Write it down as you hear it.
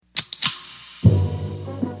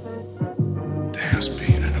has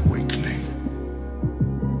been an awakening.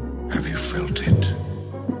 Have you felt it?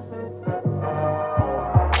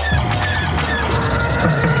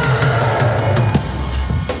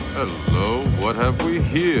 Hello, what have we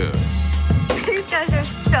here? You guys are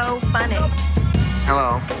so funny.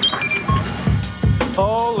 Hello.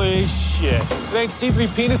 Holy shit. It ain't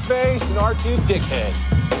C3 penis face and R2 dickhead.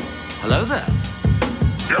 Hello there.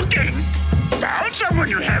 Looking? Found someone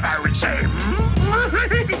you have, I would say.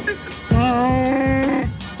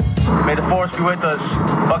 May the force be with us.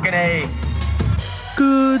 Fucking A.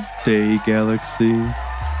 Good day, Galaxy.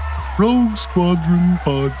 Rogue Squadron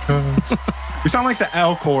Podcast. You sound like the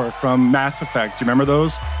Alcor from Mass Effect. Do you remember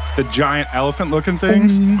those? The giant elephant-looking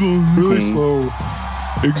things? Really slow.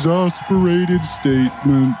 Exasperated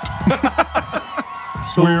statement.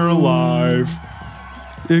 We're alive.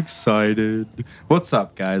 Excited. What's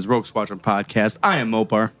up, guys? Rogue Squadron Podcast. I am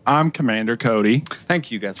Mopar. I'm Commander Cody.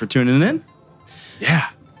 Thank you guys for tuning in. Yeah.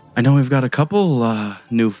 I know we've got a couple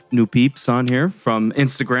new peeps on here from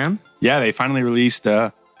Instagram. Yeah, they finally released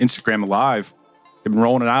Instagram Live. They've been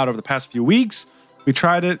rolling it out over the past few weeks. We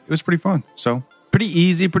tried it. It was pretty fun. So Pretty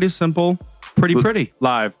easy, pretty simple, pretty.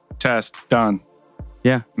 live, test, done.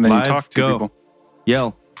 Yeah. And then Live, you talk to go. people.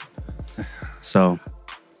 Yell. So,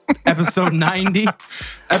 episode 90.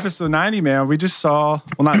 Episode 90, man. We just saw,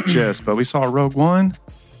 well, not just, but we saw Rogue One.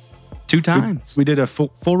 2 times. We did a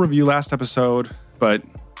full review last episode, but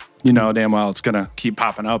you know damn well it's going to keep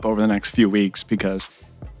popping up over the next few weeks because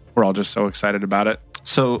we're all just so excited about it.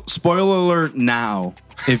 So, spoiler alert now,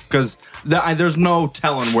 because there's no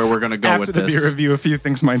telling where we're going to go After with the this. beer review, a few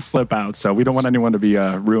things might slip out, so we don't want anyone to be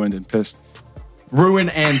ruined and pissed. Ruined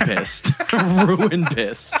and pissed. Ruined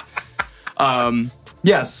pissed.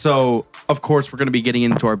 Yes, so, of course, we're going to be getting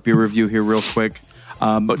into our beer review here real quick.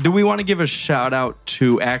 But do we want to give a shout out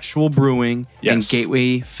to Actual Brewing and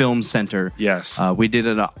Gateway Film Center? Yes. We did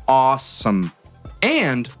an awesome,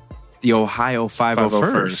 and the Ohio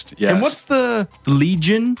 501st. Yes. And what's the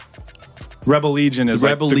Legion? Rebel Legion is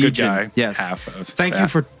Rebel like the Legion. good guy. Yes. Half of. Thank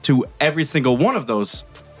you to every single one of those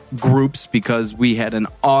groups because we had an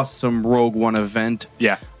awesome Rogue One event.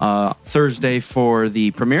 Yeah. Thursday for the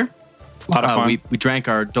premiere. A lot of fun. We drank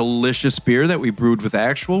our delicious beer that we brewed with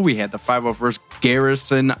Actual. We had the 501st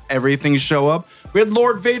Garrison, everything show up. We had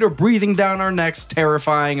Lord Vader breathing down our necks,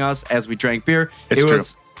 terrifying us as we drank beer. It's true.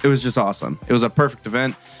 It was just awesome. It was a perfect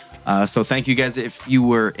event. So thank you guys if you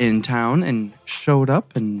were in town and showed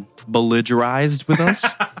up and belligerized with us.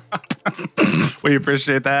 We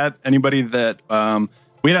appreciate that. Anybody that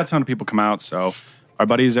we had a ton of people come out. So our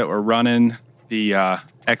buddies that were running the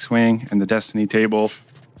X-Wing and the Destiny table,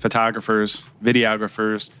 photographers,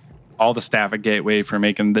 videographers, all the staff at Gateway for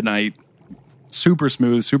making the night super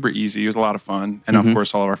smooth, super easy. It was a lot of fun. And of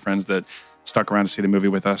course, all of our friends that stuck around to see the movie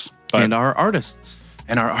with us. But, and our artists.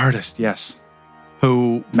 And our artists, yes.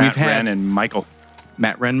 Who Matt we've had. Wren and Michael.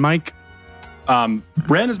 Matt Wren, Mike.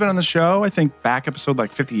 Wren has been on the show, I think, back episode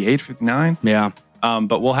like 58, 59. Yeah.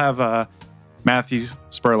 But we'll have Matthew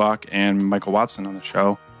Spurlock and Michael Watson on the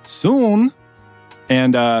show soon.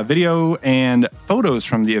 And video and photos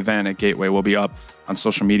from the event at Gateway will be up on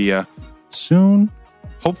social media soon.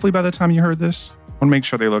 Hopefully by the time you heard this, I want to make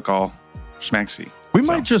sure they look all schmaxy. We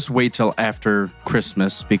might just wait till after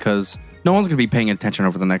Christmas because no one's going to be paying attention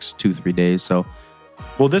over the next 2-3 days. So,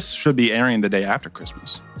 well, this should be airing the day after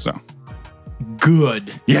Christmas. So,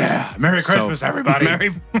 good. Yeah. Merry Christmas, everybody.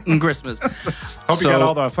 Merry Christmas. Hope you got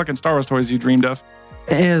all the fucking Star Wars toys you dreamed of.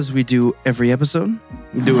 As we do every episode,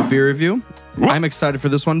 we do a beer review. I'm excited for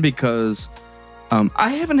this one because I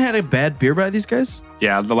haven't had a bad beer by these guys.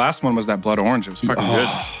 Yeah, the last one was that Blood Orange. It was fucking good.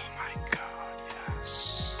 Oh, my God,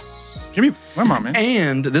 yes. Give me one more, man.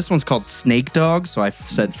 And this one's called Snake Dog, so I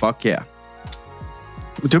said, fuck yeah.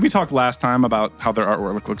 Did we talk last time about how their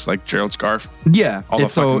artwork looks like Gerald Scarfe? Yeah. All the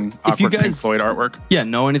fucking if you awkward Pink guys Floyd artwork? Yeah,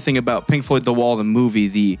 know anything about Pink Floyd The Wall, the movie,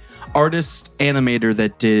 the artist animator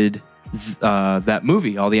that did that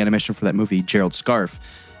movie, all the animation for that movie, Gerald Scarfe.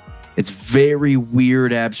 It's very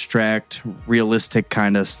weird, abstract, realistic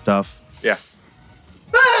kind of stuff. Yeah.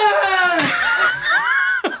 I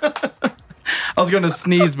was going to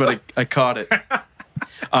sneeze, but I caught it.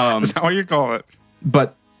 Is that what you call it?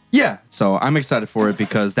 But yeah, so I'm excited for it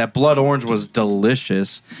because that Blood Orange was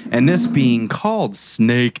delicious. And this being called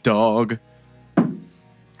Snake Dog,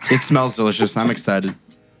 it smells delicious. I'm excited.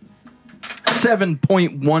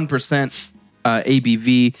 7.1%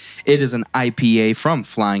 ABV. It is an IPA from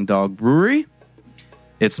Flying Dog Brewery.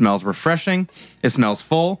 It smells refreshing. It smells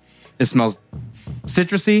full. It smells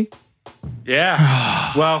citrusy.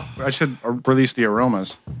 Yeah. Well, I should release the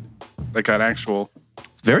aromas. Like an actual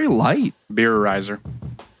It's very light. beer riser.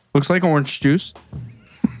 Looks like orange juice.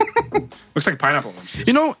 Looks like pineapple orange juice.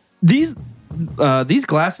 You know, these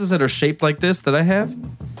glasses that are shaped like this that I have,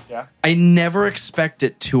 Yeah. I never expect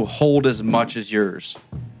it to hold as much as yours,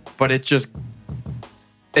 but it just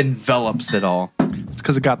envelops it all. It's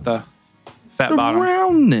because it got the fat The bottom.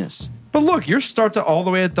 roundness. But look, yours starts all the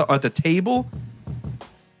way at the table,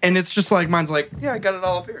 and it's just like mine's like, yeah, I got it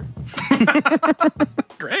all up here.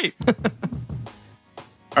 Great.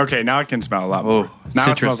 Okay, now I can smell a lot more.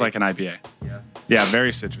 Now it smells citrusy. like an IPA. Yeah,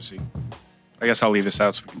 very citrusy. I guess I'll leave this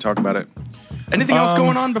out so we can talk about it. Anything else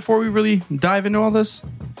going on before we really dive into all this?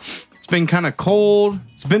 It's been kind of cold.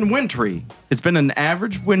 It's been wintry. It's been an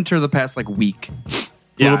average winter the past like week.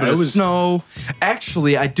 A little bit of snow.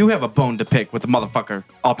 Actually, I do have a bone to pick with the motherfucker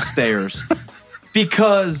upstairs.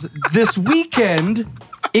 Because this weekend,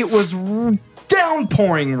 it was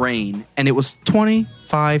downpouring rain, and it was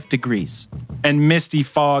 25 degrees. And misty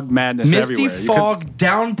fog madness Misty everywhere. fog,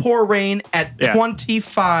 downpour rain at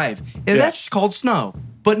 25. And that's just called snow.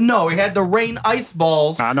 But no, it had the rain ice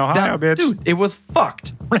balls. I know how, bitch. Dude, it was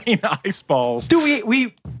fucked. Rain ice balls. Dude,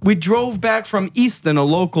 we drove back from Easton, a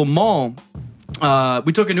local mall.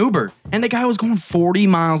 We took an Uber, and the guy was going 40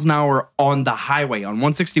 miles an hour on the highway on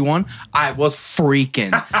 161. I was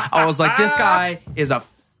freaking. I was like, this guy is a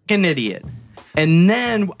fucking idiot. And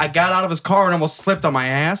then I got out of his car and almost slipped on my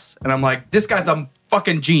ass. And I'm like, this guy's a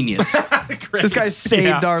fucking genius. This guy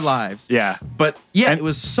saved our lives. Yeah. But yeah, it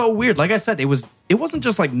was so weird. Like I said, it wasn't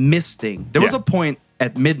just like misting. There was a point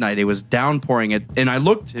at midnight, it was downpouring it, and I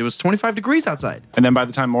looked, it was 25 degrees outside. And then by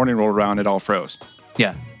the time morning rolled around, it all froze.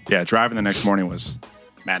 Yeah. Yeah, driving the next morning was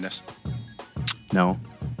madness. No.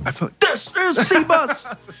 I feel like, this is C-Bus!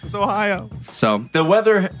 This is Ohio. So, the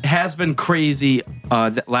weather has been crazy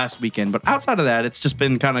last weekend, but outside of that, it's just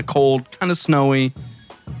been kind of cold, kind of snowy.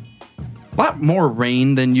 A lot more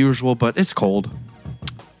rain than usual, but it's cold.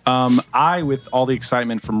 I, with all the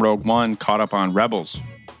excitement from Rogue One, caught up on Rebels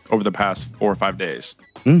over the past 4 or 5 days.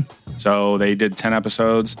 So they did 10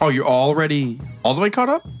 episodes. Oh, you're already all the way caught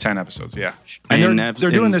up? 10 episodes, yeah. And And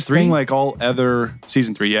they're doing this thing like all other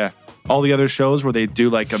season 3, yeah. All the other shows where they do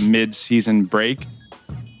like a mid-season break.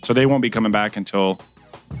 So they won't be coming back until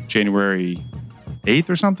January 8th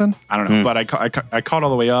or something. I don't know. But I caught all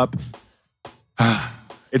the way up.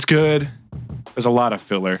 It's good. There's a lot of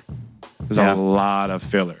filler. There's a lot of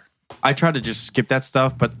filler. I try to just skip that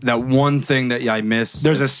stuff, but that one thing that I missed.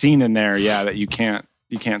 There's a scene in there, that you can't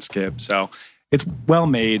skip. So it's well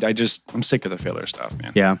made. I'm sick of the filler stuff,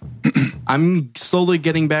 man. Yeah. I'm slowly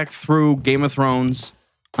getting back through Game of Thrones.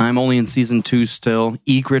 I'm only in season 2 still.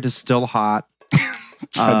 Egret is still hot.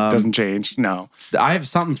 That doesn't change. No. I have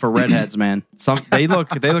something for redheads, man. They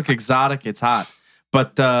look exotic. It's hot.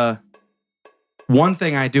 But one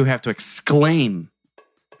thing I do have to exclaim.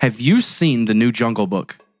 Have you seen the new Jungle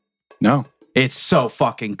Book? No. It's so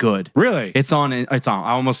fucking good. Really? It's on. I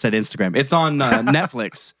almost said Instagram. It's on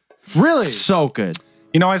Netflix. Really? So good.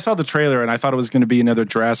 You know, I saw the trailer and I thought it was going to be another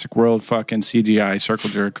Jurassic World fucking CGI circle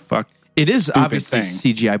jerk. Fuck. It is stupid obviously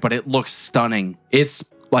thing. CGI, but it looks stunning. It's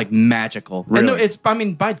like magical. Really? And it's,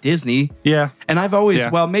 by Disney. Yeah. And I've always,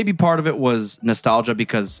 Yeah. maybe part of it was nostalgia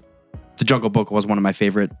because The Jungle Book was one of my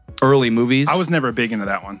favorite early movies. I was never big into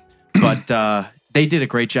that one. But they did a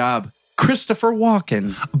great job. Christopher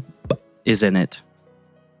Walken is in it.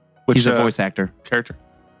 He's a voice actor. Character.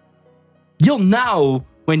 You'll know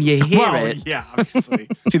when you hear it. Yeah, obviously.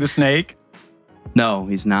 See the snake? No,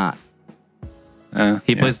 he's not.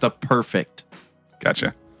 He plays the perfect.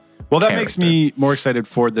 Gotcha. Well, that makes character. me more excited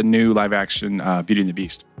for the new live action Beauty and the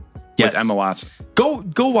Beast. Yes. With Emma Watson. Go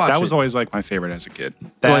watch it. That was always like my favorite as a kid.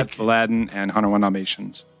 That, Like- Aladdin, and 101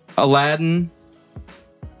 Dalmatians. Aladdin,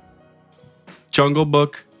 Jungle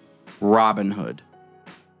Book, Robin Hood.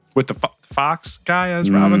 With the fox guy as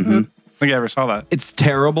Robin Hood. I think I ever saw that. It's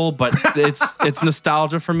terrible, but it's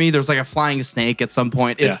nostalgia for me. There's like a flying snake at some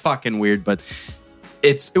point. It's Yeah. fucking weird, but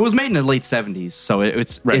it was made in the late 70s, so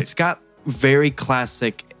it's got very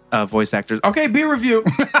classic voice actors. Okay, beer review.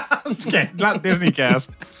 Okay, not Disney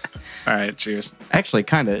cast. All right, cheers. Actually,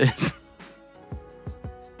 kind of is.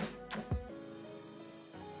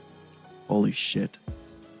 Holy shit.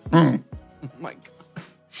 Oh my God.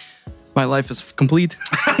 My life is complete.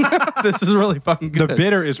 This is really fucking good. The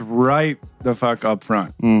bitter is right the fuck up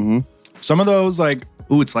front. Mm-hmm. Some of those, like,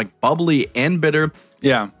 Ooh, it's like bubbly and bitter.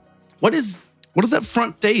 yeah. What does that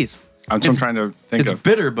front taste? I'm trying to think It's of.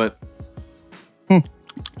 bitter, but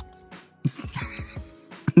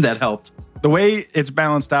that helped. The way it's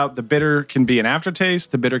balanced out, the bitter can be an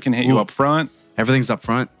aftertaste. The bitter can hit you Ooh. up front. Everything's up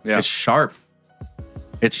front. Yeah. It's sharp.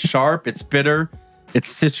 It's bitter.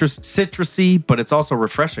 It's citrusy, but it's also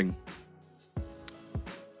refreshing.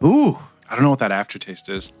 Ooh. I don't know what that aftertaste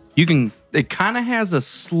is. It kind of has a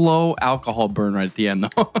slow alcohol burn right at the end,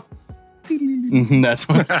 though. That's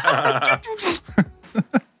what.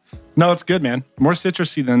 No, it's good, man. More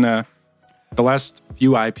citrusy than the last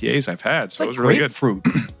few IPAs I've had. So it was really good. Grapefruit.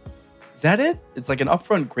 Is that it? It's like an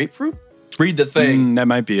upfront grapefruit? Read the thing. That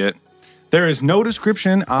might be it. There is no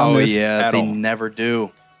description on this at they all. never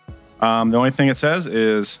do. The only thing it says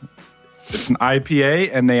is it's an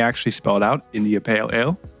IPA, and they actually spelled out India Pale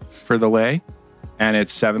Ale for the lay, and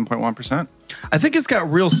it's 7.1%. I think it's got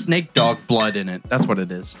real snake dog blood in it. That's what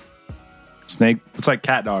it is. Snake. It's like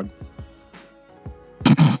cat dog.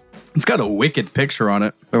 It's got a wicked picture on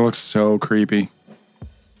it. It looks so creepy.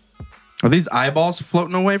 Are these eyeballs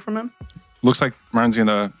floating away from him? Looks like reminds me of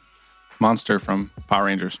the monster from Power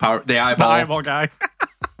Rangers. The eyeball. The eyeball guy.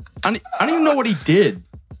 I don't even know what he did.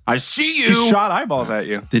 I see you. He shot eyeballs at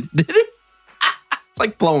you. Did it? It's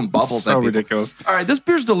like blowing bubbles at So people. ridiculous. All right, this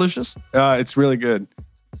beer's delicious. It's really good.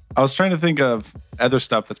 I was trying to think of other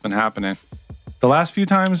stuff that's been happening. The last few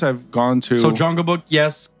times I've gone to... So Jungle Book,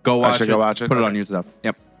 yes. Go watch it. go watch it. Put it Okay. on your stuff.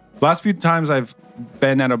 Yep. Last few times I've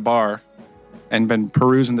been at a bar and been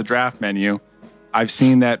perusing the draft menu, I've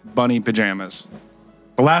seen that Bunny Pajamas.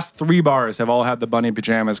 The last 3 bars have all had the Bunny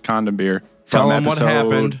Pajamas condom beer. Tell from them what episode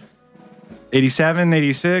happened. 87,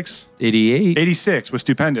 86? 88. 86 was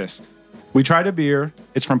stupendous. We tried a beer.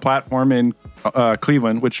 It's from Platform in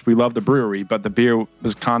Cleveland, which we love the brewery, but the beer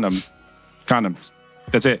was condoms.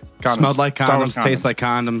 That's it. Condoms. Smelled like Star Wars condoms, tastes like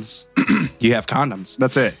condoms. You have condoms.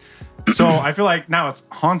 That's it. So I feel like now it's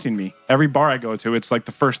haunting me. Every bar I go to, it's like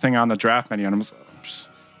the first thing on the draft menu, and I'm just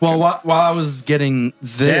Well, while I was getting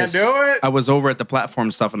this, Can't do it. I was over at the platform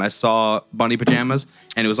stuff, and I saw Bunny Pajamas,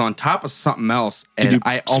 and it was on top of something else, and Did you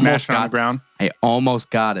I smash almost it on got the ground? I almost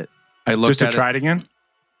got it. I looked just to at try it. it again.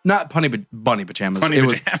 Not Bunny Pajamas. Bunny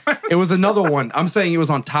Pajamas. It was another one. I'm saying it was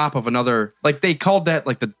on top of another. Like they called that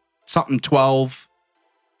like the something 12.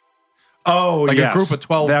 Oh, Like a group of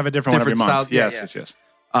 12 They have a different one every different month. styles. Yeah, Yes, yeah.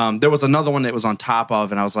 yes. There was another one that was on top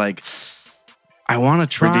of, and I was like, I want to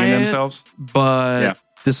try Redeem it, themselves. but Yeah.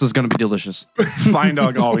 this is going to be delicious. Flying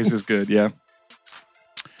Dog always is good. Yeah.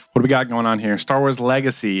 What do we got going on here? Star Wars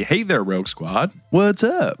Legacy. Hey there, Rogue Squad. What's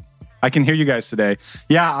up? I can hear you guys today.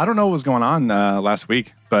 Yeah, I don't know what was going on last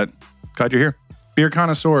week, but glad you're here. Beer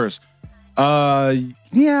connoisseurs.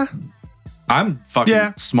 Yeah, I'm fucking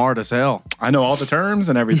Yeah. smart as hell. I know all the terms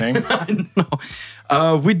and everything. I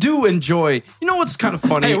know. We do enjoy. You know what's kind of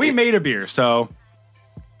funny? Hey, we made a beer, so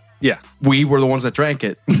yeah. We were the ones that drank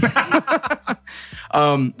it.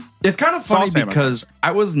 It's kind of funny all same, because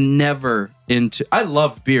I was never into. I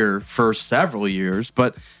loved beer for several years,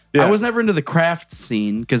 but Yeah. I was never into the craft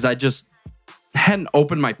scene because I just hadn't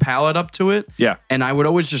opened my palate up to it. Yeah. And I would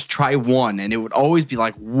always just try one, and it would always be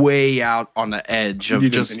like way out on the edge of You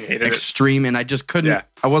just- just and you hated it. extreme, and I just couldn't. Yeah.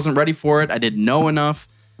 I wasn't ready for it. I didn't know enough,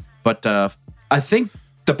 but I think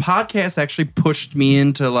the podcast actually pushed me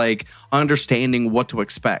into like understanding what to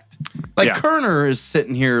expect. Like Yeah. Kerner is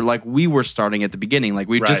sitting here like we were starting at the beginning. Like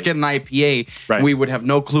we'd just Right. get an IPA, Right. we would have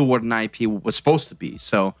no clue what an IPA was supposed to be.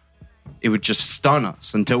 So it would just stun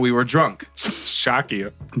us until we were drunk. Shock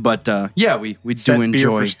you. But yeah, we Set do beer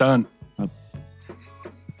enjoy. for stun.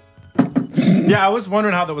 Yeah, I was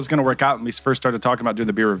wondering how that was going to work out when we first started talking about doing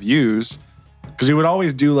the beer reviews, because we would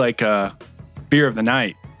always do like a beer of the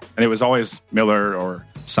night, and it was always Miller or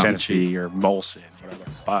Something Tennessee or Molson, whatever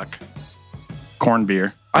the fuck, corn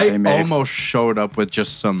beer. that they I made. almost showed up with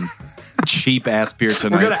just some cheap ass beer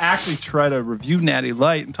tonight. We're gonna actually try to review Natty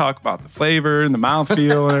Light and talk about the flavor and the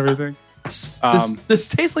mouthfeel and everything. This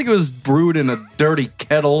tastes like it was brewed in a dirty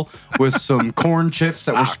kettle with some corn chips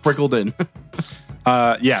that were Sucks. sprinkled in.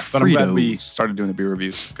 Yeah, but I'm glad we Fritos. started doing the beer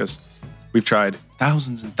reviews because we've tried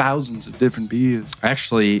thousands and thousands of different beers.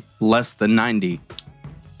 Actually, less than 90.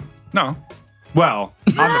 No, well,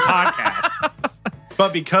 on the podcast,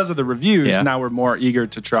 but because of the reviews, Yeah. now we're more eager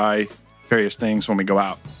to try various things when we go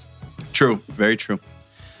out. True. Very true.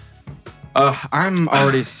 I'm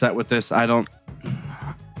already set with this. I'm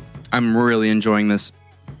really enjoying this.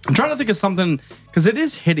 I'm trying to think of something because it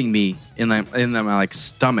is hitting me in my like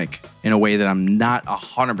stomach in a way that I'm not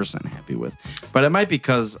 100% happy with. But it might be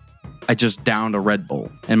because I just downed a Red Bull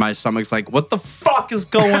and my stomach's like, what the fuck is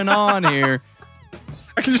going on here?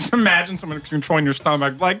 I can just imagine someone controlling your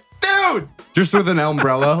stomach, like, dude, Just with an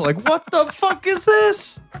umbrella, like, what the fuck is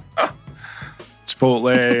this?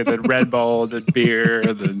 Chipotle, the Red Bull, the beer,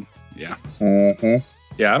 the yeah,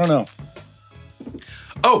 yeah. I don't know.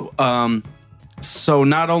 Oh, so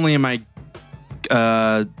not only am I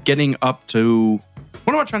getting up to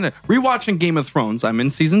what am I trying to rewatching Game of Thrones? I'm in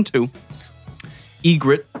season 2.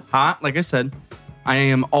 Egret, hot, like I said. I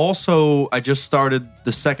am also. I just started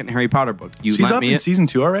the second Harry Potter book. You She's lent up me in it? season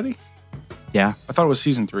 2 already? Yeah. I thought it was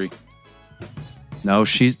season 3. No,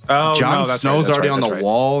 she's. Oh, Jon no, that's Snow's right, already on the that's right.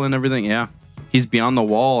 wall and everything. Yeah, he's beyond the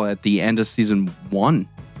wall at the end of season 1,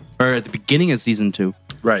 or at the beginning of season 2.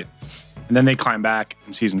 Right. And then they climb back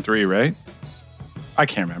in season 3, right? I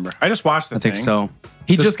can't remember. I just watched the I think thing. so.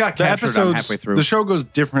 He The- just got the captured. I'm episodes- halfway through. The show goes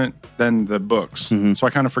different than the books, so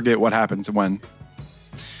I kind of forget what happens when.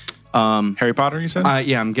 Harry Potter, you said?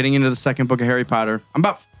 Yeah, I'm getting into the second book of Harry Potter. I'm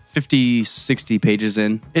about 50, 60 pages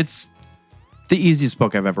in. It's the easiest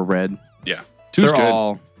book I've ever read. Yeah. Two's They're good.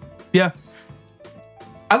 all. Yeah.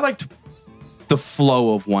 I liked the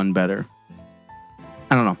flow of one better.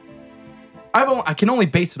 I don't know. I can only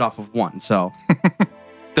base it off of one, so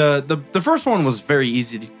the first one was very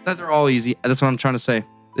easy. They're all easy. That's what I'm trying to say.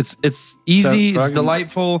 It's easy. So it's fucking-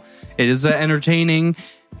 delightful. It is entertaining.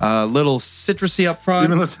 Little citrusy up front.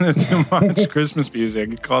 You've been listening to too much Christmas music.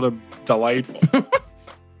 You called it delightful.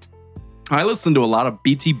 I listened to a lot of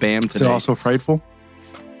BT Bam Is today. it also frightful?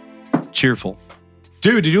 Cheerful.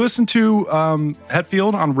 Dude, did you listen to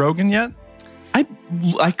Hetfield on Rogan yet?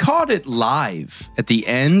 I caught it live at the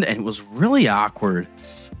end, and it was really awkward.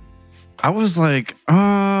 I was like, You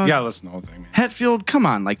gotta listen to the whole thing, man. Hetfield, come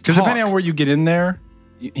on, like, Because talk. depending on where you get in there,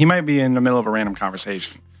 he might be in the middle of a random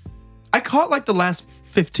conversation. I caught like the last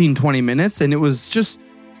 15, 20 minutes, and it was just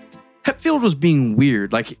Hetfield was being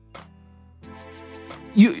weird. Like,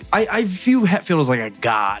 I view Hetfield as like a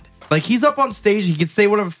god. Like, he's up on stage, he can say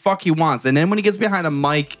whatever the fuck he wants, and then when he gets behind a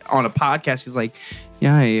mic on a podcast, he's like,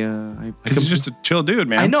 yeah, I Because he's just a chill dude,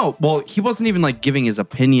 man. I know. Well, he wasn't even like giving his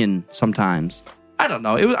opinion sometimes. I don't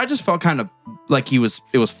know. I just felt kind of like it was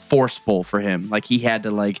forceful for him. Like he had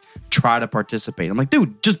to like try to participate. I'm like,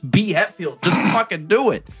 dude, just be Hetfield. Just fucking do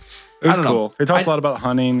it. It was I don't know. cool. They talked a lot about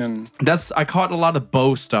hunting and I caught a lot of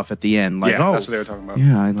Bo stuff at the end. Like, yeah, oh, that's what they were talking about.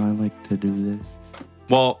 yeah, I like to do this.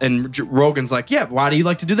 Well, and Rogan's like, yeah, why do you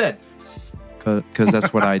like to do that? Because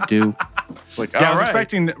that's what I do. It's like, I was right.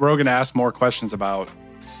 expecting Rogan to ask more questions about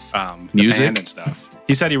the Music? band and stuff.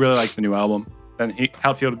 He said he really liked the new album. And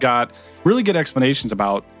Hetfield got really good explanations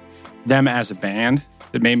about them as a band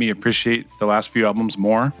that made me appreciate the last few albums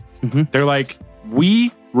more. Mm-hmm. They're like,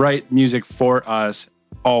 we write music for us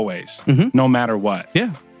always, no matter what.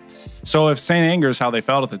 Yeah. So if Saint Anger is how they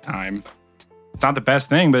felt at the time, it's not the best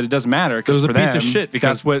thing, but it doesn't matter It was because a for piece them, of shit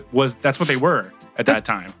because- that's what they were at that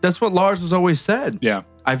time. That's what Lars has always said. Yeah.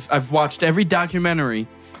 I've watched every documentary,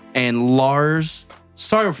 and Lars.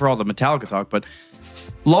 Sorry for all the Metallica talk, but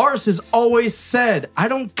Lars has always said, "I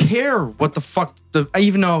don't care what the fuck."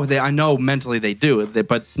 Even though I know mentally they do,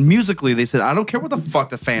 but musically they said, "I don't care what the fuck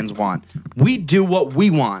the fans want. We do what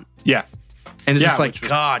we want." Yeah. And it's Yeah, just like, which was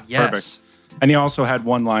God, yes. Perfect. And he also had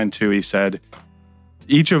one line too. He said,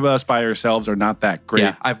 "Each of us by ourselves are not that great,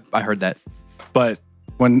 Yeah, I heard that. but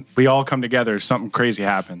when we all come together, something crazy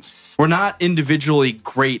happens." We're not individually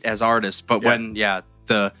great as artists, but when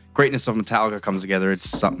the greatness of Metallica comes together, it's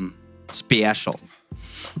something special.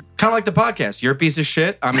 Kind of like the podcast. You're a piece of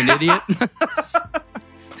shit. I'm an idiot.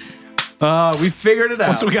 We figured it out.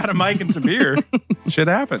 Once we got a mic and some beer, shit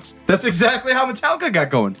happens. That's exactly how Metallica got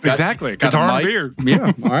going. Exactly. Got a Guitar and mic. beer.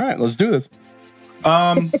 Yeah. All right, let's do this.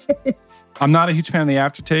 I'm not a huge fan of the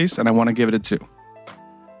aftertaste, and I want to give it a 2.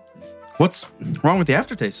 What's wrong with the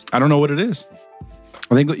aftertaste? I don't know what it is.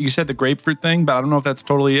 I think you said the grapefruit thing, but I don't know if that's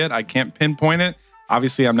totally it. I can't pinpoint it.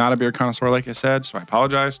 Obviously, I'm not a beer connoisseur, like I said, so I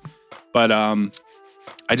apologize. But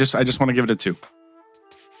I just want to give it a 2.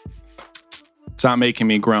 It's not making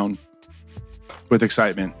me groan with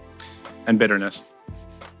excitement and bitterness.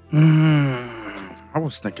 I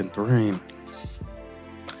was thinking 3.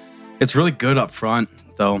 It's really good up front,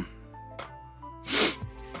 though.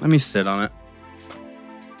 Let me sit on it.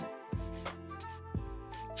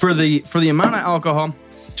 For the amount of alcohol,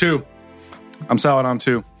 2. I'm solid on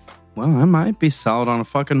 2. well, I might be solid on a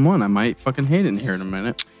fucking 1. I might fucking hate it in here in a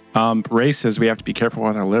minute. Ray says we have to be careful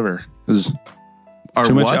with our liver. 'Cause Or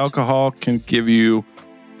too much what? alcohol can give you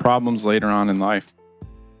problems later on in life.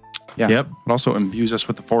 Yeah. Yep. It also imbues us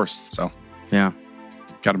with the force. So Yeah.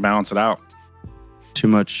 got to balance it out. Too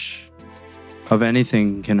much of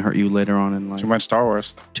anything can hurt you later on in life. Too much Star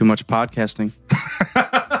Wars. Too much podcasting.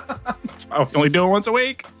 That's why we only do it once a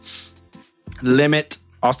week. Limit.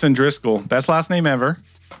 Austin Driscoll. Best last name ever.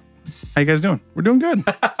 How you guys doing? We're doing good.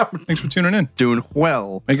 Thanks for tuning in. Doing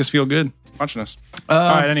well. Make us feel good watching us. All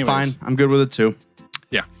right, anyways. Fine. I'm good with it too.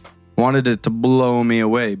 Yeah. Wanted it to blow me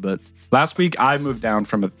away, but Last week, I moved down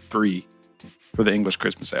from a 3 for the English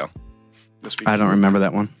Christmas sale. This week, I don't remember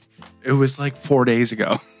that one. It was like 4 days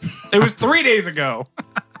ago. It was 3 days ago.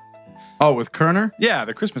 Oh, with Kerner? Yeah,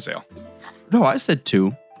 the Christmas sale. No, I said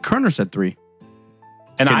 2. Kerner said 3.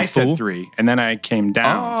 And I fool. said 3, and then I came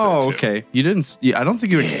down to 2. Okay. You didn't. I don't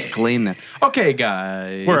think you explained that. Okay,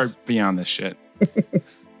 guys. We're beyond this shit.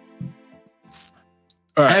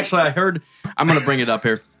 All right. Actually, I heard. I'm going to bring it up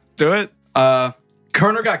here. Do it.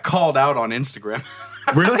 Kerner got called out on Instagram.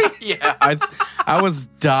 Really? Yeah. I was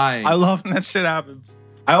dying. I love when that shit happens.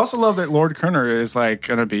 I also love that Lord Kerner is like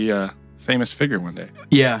going to be a famous figure one day.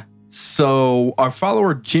 Yeah. So our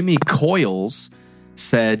follower Jimmy Coils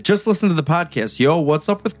said, "Just listen to the podcast. Yo, what's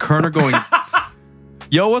up with Kerner going?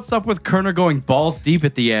 Yo, what's up with Kerner going balls deep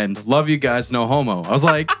at the end? Love you guys, no homo." I was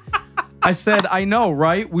like, I said, I know,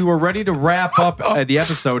 right? We were ready to wrap up the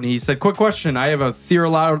episode, and he said, "Quick question. I have a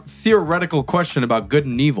theoretical question about good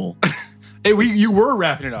and evil." Hey, you were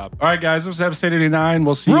wrapping it up. All right, guys, this was episode 89.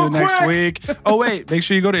 We'll see you next week. Oh, wait, make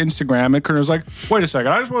sure you go to Instagram. And Kerner's like, wait a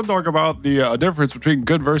second. I just want to talk about the difference between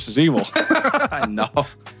good versus evil. I know.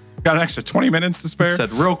 Got an extra 20 minutes to spare. He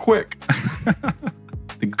said, real quick.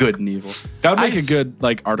 The good and evil. That would make a good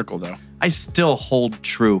article, though. I still hold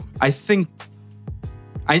true. I think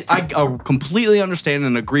I completely understand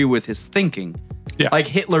and agree with his thinking. Yeah. Like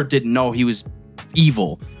Hitler didn't know he was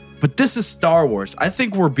evil. But this is Star Wars. I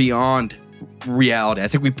think we're beyond reality. I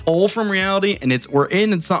think we pull from reality and we're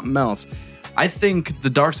in something else. I think the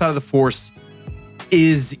dark side of the Force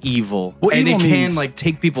is evil. Well, and evil it means- can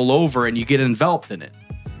take people over and you get enveloped in it.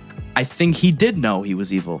 I think he did know he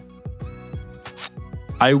was evil.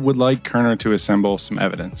 I would like Kerner to assemble some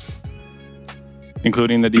evidence,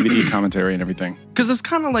 including the DVD commentary and everything. Because it's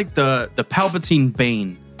kind of like the Palpatine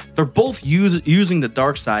Bane. They're both using the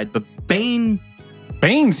dark side, but Bane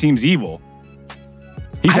seems evil.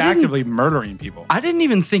 He's actively murdering people. I didn't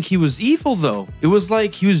even think he was evil, though. It was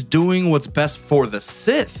like he was doing what's best for the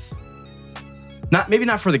Sith. Maybe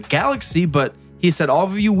not for the galaxy, but he said, all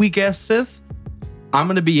of you weak-ass Sith, I'm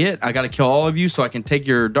going to be it. I got to kill all of you so I can take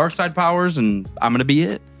your dark side powers, and I'm going to be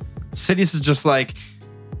it. Sidious is just like,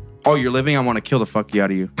 oh, you're living? I want to kill the fuck you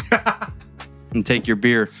out of you. And take your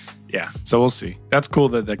beer. Yeah, so we'll see. That's cool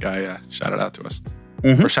that that guy shouted out to us.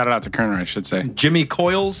 Or shouted out to Kerner, I should say. Jimmy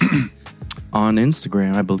Coils on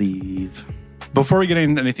Instagram, I believe. Before we get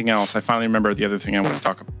into anything else, I finally remember the other thing I want to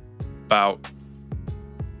talk about.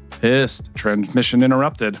 Pissed. Transmission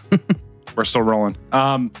interrupted. We're still rolling.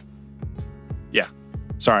 Yeah.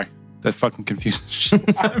 Sorry. That fucking confused the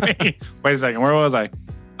shit out of me. Wait a second. Where was I?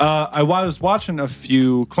 I was watching a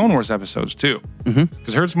few Clone Wars episodes too.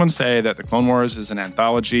 Because I heard someone say that the Clone Wars is an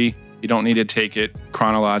anthology. You don't need to take it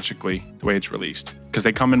chronologically the way it's released. Because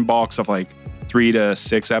they come in bulks of 3 to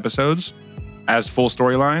 6 episodes as full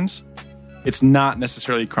storylines. It's not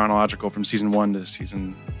necessarily chronological from season 1 to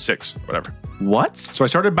season 6 or whatever. What? So I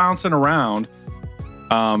started bouncing around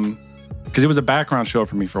because it was a background show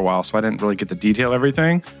for me for a while, so I didn't really get to detail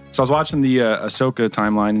everything. So I was watching the Ahsoka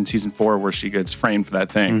timeline in season 4 where she gets framed for that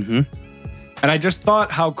thing. And I just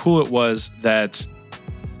thought how cool it was that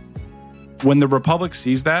when the Republic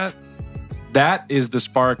sees that, that is the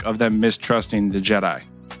spark of them mistrusting the Jedi.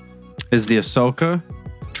 Is the Ahsoka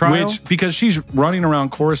trial? Because she's running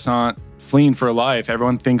around Coruscant fleeing for her life,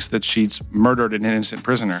 everyone thinks that she's murdered an innocent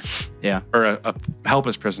prisoner. Yeah. Or a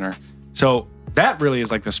helpless prisoner. So that really is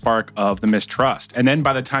the spark of the mistrust. And then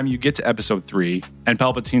by the time you get to episode 3 and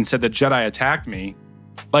Palpatine said the Jedi attacked me,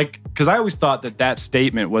 because I always thought that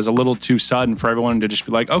statement was a little too sudden for everyone to just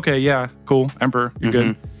be like, okay, yeah, cool, Emperor, you're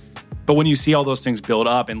good. But when you see all those things build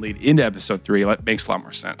up and lead into episode 3, it makes a lot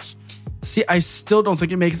more sense. See, I still don't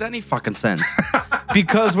think it makes any fucking sense.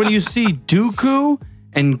 Because when you see Dooku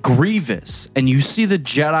and Grievous and you see the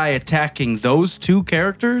Jedi attacking those two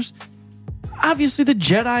characters, obviously the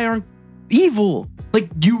Jedi aren't evil.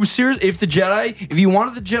 You serious? If you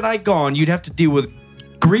wanted the Jedi gone, you'd have to deal with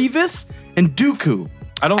Grievous and Dooku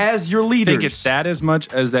as your leaders. I think it's that as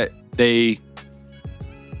much as that the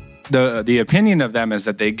opinion of them is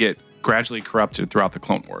that they get gradually corrupted throughout the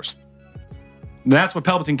Clone Wars. And that's what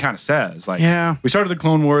Palpatine kind of says. We started the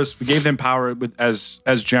Clone Wars, we gave them power as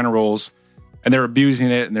generals, and they're abusing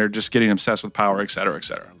it, and they're just getting obsessed with power, et cetera, et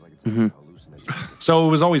cetera. So it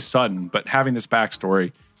was always sudden, but having this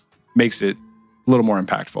backstory makes it a little more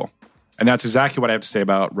impactful. And that's exactly what I have to say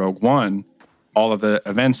about Rogue One. All of the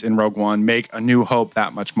events in Rogue One make A New Hope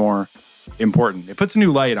that much more important. It puts a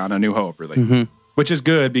new light on A New Hope, really. Which is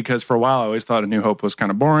good, because for a while I always thought A New Hope was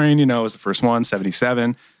kind of boring. It was the first one,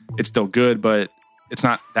 77. It's still good, but it's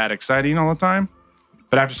not that exciting all the time.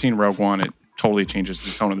 But after seeing Rogue One, it totally changes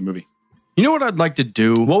the tone of the movie. You know what I'd like to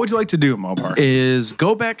do? What would you like to do, Mopar? Is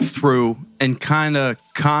go back through and kind of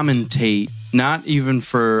commentate, not even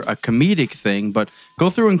for a comedic thing, but go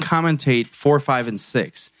through and commentate 4, 5, and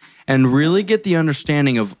 6. and really get the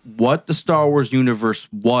understanding of what the Star Wars universe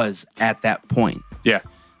was at that point. Yeah.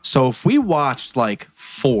 So if we watched like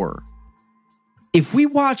 4, if we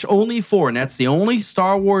watch only 4, and that's the only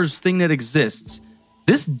Star Wars thing that exists,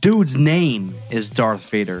 this dude's name is Darth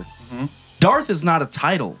Vader. Mm-hmm. Darth is not a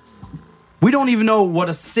title. We don't even know what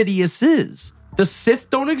a Sidious is. The Sith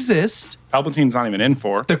don't exist. Palpatine's not even in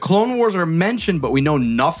 4. The Clone Wars are mentioned, but we know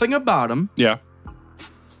nothing about them. Yeah.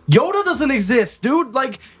 Yoda doesn't exist, dude.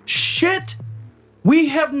 Like, shit. We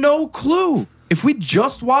have no clue. If we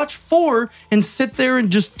just watch 4 and sit there and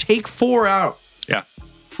just take 4 out. Yeah.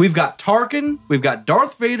 We've got Tarkin, we've got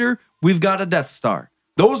Darth Vader, we've got a Death Star.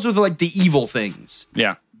 Those are like the evil things.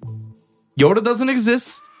 Yeah. Yoda doesn't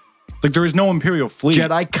exist. Like, there is no Imperial fleet.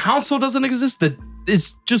 Jedi Council doesn't exist.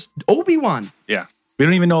 It's just Obi-Wan. Yeah. We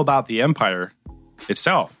don't even know about the Empire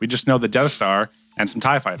itself. We just know the Death Star and some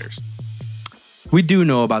TIE fighters. We do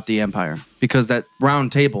know about the Empire because that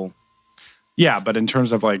round table. Yeah, but in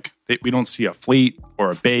terms of like, we don't see a fleet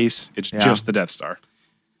or a base. It's just the Death Star.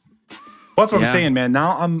 Well, that's what I'm saying, man.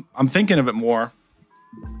 Now I'm thinking of it more.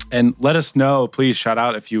 And let us know, please, shout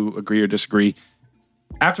out if you agree or disagree.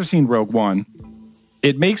 After seeing Rogue One,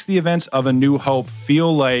 it makes the events of A New Hope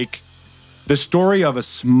feel like the story of a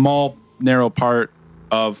small, narrow part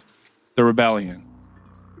of the rebellion,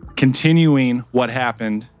 continuing what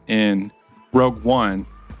happened in Rogue One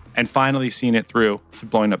and finally seeing it through to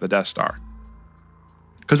blowing up the Death Star.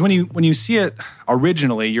 Because when you see it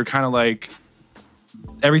originally, you're kind of like,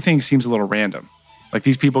 everything seems a little random. Like,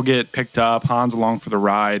 these people get picked up, Han's along for the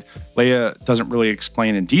ride. Leia doesn't really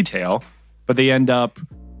explain in detail, but they end up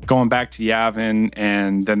going back to Yavin,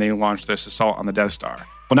 and then they launch this assault on the Death Star.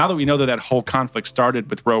 Well, now that we know that whole conflict started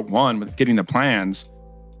with Rogue One, with getting the plans,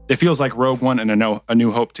 it feels like Rogue One and A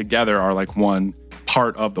New Hope together are like one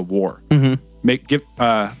part of the war. Mm-hmm.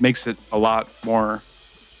 Makes it a lot more...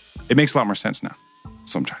 It makes a lot more sense now.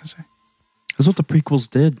 That's what I'm trying to say. That's what the prequels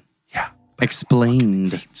did. Yeah.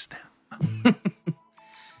 Explained. Hates them.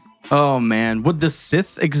 Oh, man. Would the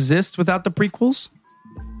Sith exist without the prequels?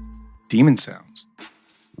 Demon sounds.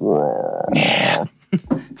 Yeah.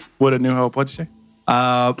 What A New Hope? What'd you say?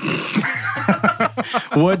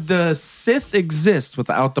 Would the Sith exist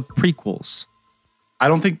without the prequels? I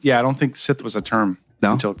don't think Sith was a term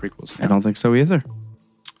until the prequels. I don't think so either.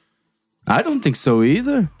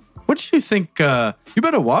 What do you think? You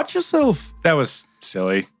better watch yourself. That was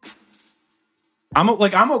silly.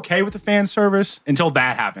 I'm okay with the fan service until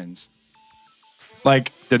that happens.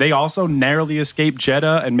 Like, did they also narrowly escape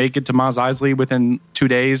Jeddah and make it to Mos Eisley within 2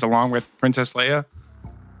 days along with Princess Leia?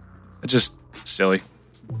 It's just silly.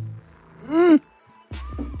 I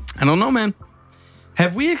don't know, man.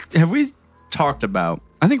 Have we talked about?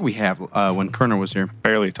 I think we have when Kerner was here.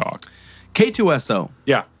 Barely talk. K2SO.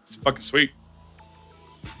 Yeah, it's fucking sweet.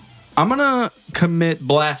 I'm gonna commit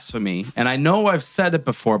blasphemy, and I know I've said it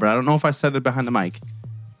before, but I don't know if I said it behind the mic.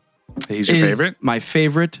 He's your favorite? My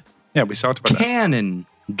favorite. Yeah, we talked about canon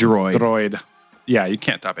droid. Yeah, you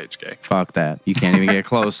can't top HK. Fuck that. You can't even get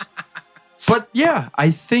close. But yeah, I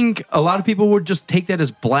think a lot of people would just take that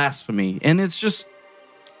as blasphemy, and it's just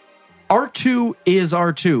R2 is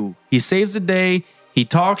R2. He saves the day. He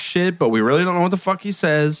talks shit, but we really don't know what the fuck he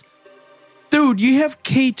says. Dude, you have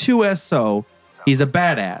K2SO. He's a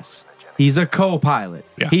badass. He's a co-pilot.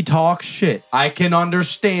 Yeah. He talks shit. I can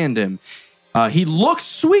understand him. He looks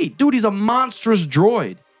sweet. Dude, he's a monstrous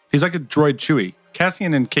droid. He's like a droid Chewie.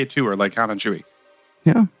 Cassian and K2 are like Han and Chewie.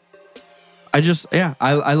 Yeah.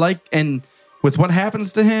 I like, and with what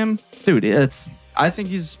happens to him, dude, I think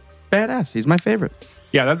he's badass. He's my favorite.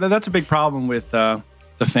 Yeah, that's a big problem with the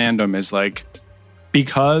fandom is like,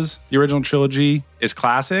 because the original trilogy is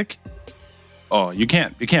classic, you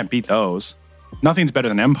can't beat those. Nothing's better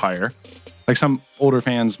than Empire. Like, some older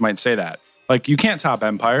fans might say that. Like, you can't top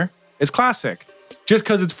Empire. It's classic. Just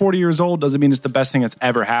because it's 40 years old doesn't mean it's the best thing that's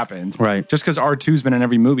ever happened. Right. Just because R2's been in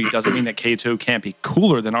every movie doesn't mean that K2 can't be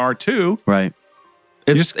cooler than R2. Right.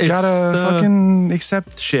 You just gotta fucking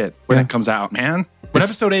accept shit when it comes out, man. When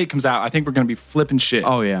episode 8 comes out, I think we're going to be flipping shit.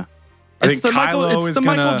 Oh, yeah. I think Kylo is going to...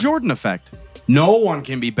 Michael Jordan effect. No one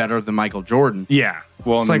can be better than Michael Jordan. Yeah.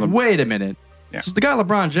 Well, it's like, wait a minute. Yeah. Is the guy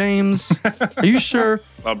LeBron James? Are you sure?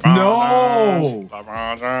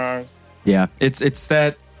 LeBron James. Yeah, it's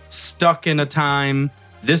that stuck in a time.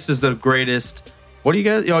 This is the greatest. What do you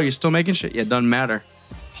guys? You're still making shit? Yeah, it doesn't matter.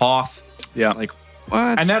 Hoth. Yeah. Like,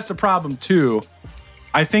 what? And that's the problem, too.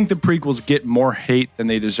 I think the prequels get more hate than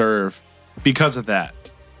they deserve because of that.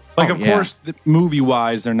 Like, of course,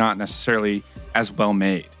 movie-wise, they're not necessarily as well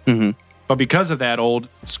made. Mm-hmm. But because of that old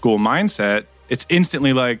school mindset, it's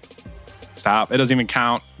instantly like, stop. It doesn't even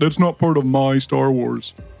count. That's not part of my Star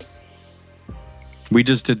Wars. We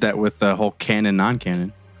just did that with the whole canon,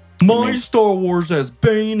 non-canon. My Star Wars has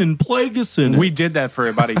Bane and Plagueis in it. We did that for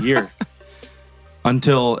about a year.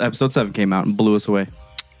 Until episode 7 came out and blew us away.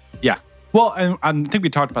 Yeah. Well, and I think we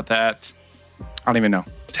talked about that, I don't even know,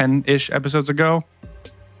 10-ish episodes ago.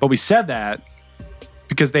 But we said that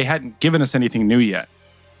because they hadn't given us anything new yet.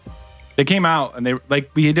 They came out and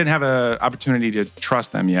we didn't have an opportunity to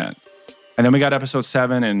trust them yet. And then we got episode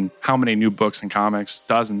 7 and how many new books and comics?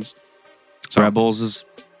 Dozens. So Rebels is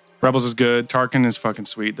good. Tarkin is fucking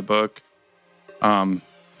sweet, the book. From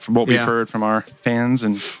what we've heard from our fans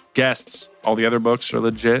and guests, all the other books are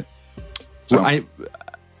legit. So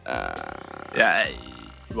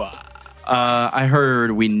I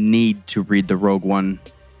heard we need to read the Rogue One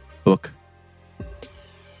book.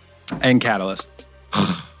 And Catalyst.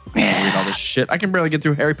 Man, read all this shit. I can barely get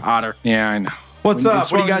through Harry Potter. Yeah, I know. What's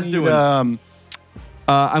up? What are you guys doing?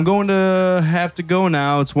 I'm going to have to go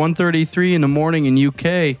now. It's 1:33 in the morning in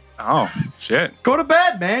UK. Oh, shit. Go to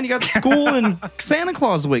bed, man. You got school and Santa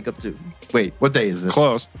Claus to wake up to. Wait, what day is this?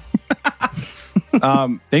 Close.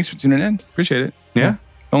 Thanks for tuning in. Appreciate it. Yeah.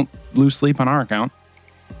 Don't lose sleep on our account.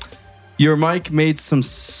 Your mic made some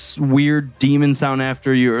weird demon sound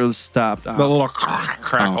after you stopped. The little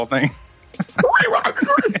crackle thing.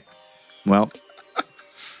 Well.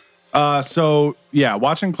 So, yeah,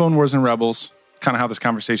 watching Clone Wars and Rebels, kind of how this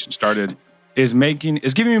conversation started, is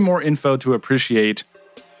giving me more info to appreciate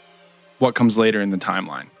what comes later in the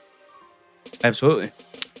timeline. Absolutely.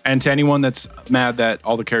 And to anyone that's mad that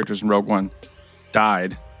all the characters in Rogue One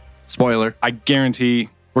died, spoiler, I guarantee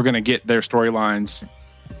we're going to get their storylines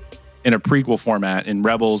in a prequel format in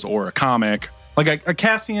Rebels or a comic. Like a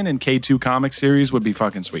Cassian and K2 comic series would be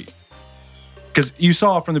fucking sweet. Because you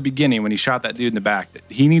saw from the beginning when he shot that dude in the back that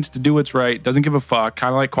he needs to do what's right, doesn't give a fuck,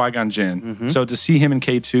 kind of like Qui-Gon Jinn. Mm-hmm. So to see him and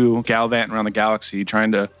K2 gallivanting around the galaxy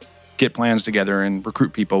trying to get plans together and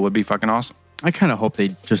recruit people would be fucking awesome. I kind of hope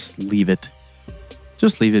they just leave it.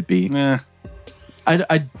 Just leave it be. Yeah.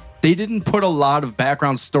 They didn't put a lot of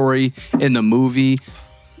background story in the movie.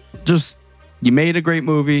 Just, you made a great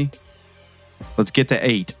movie. Let's get to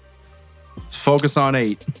 8. Let's focus on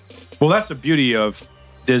 8. Well, that's the beauty of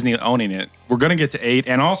Disney owning it. We're going to get to 8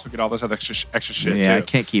 and also get all this other extra shit, yeah, too. I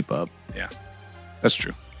can't keep up. Yeah, that's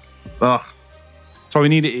true. Ugh. So we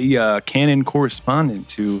need a canon correspondent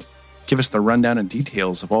to give us the rundown and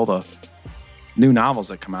details of all the new novels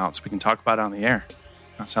that come out so we can talk about it on the air.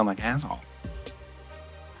 Not sound like asshole.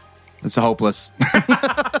 It's hopeless.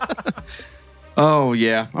 Oh,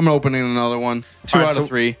 yeah. I'm opening another one. 2 out of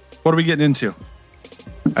 3. What are we getting into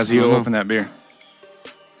as you open that beer?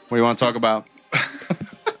 What do you want to talk about?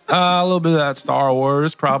 A little bit of that Star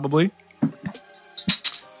Wars, probably.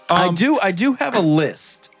 I do have a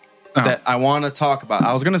list that I want to talk about.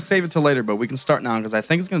 I was going to save it till later, but we can start now because I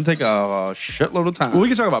think it's going to take a shitload of time. Well, we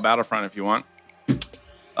can talk about Battlefront if you want.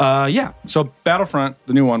 Yeah. So Battlefront,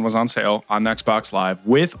 the new one, was on sale on Xbox Live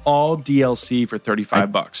with all DLC for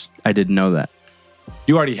 $35. I didn't know that.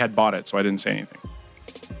 You already had bought it, so I didn't say anything.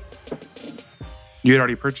 You had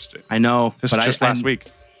already purchased it. I know. This was just last week.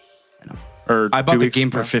 I know. Or I bought 2 the weeks game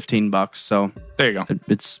ago. for $15, so There you go.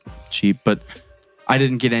 it's cheap, but I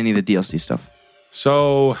didn't get any of the DLC stuff.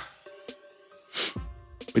 So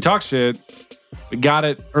we talked shit. We got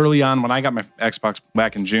it early on when I got my Xbox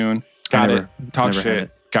back in June. Got it. Talked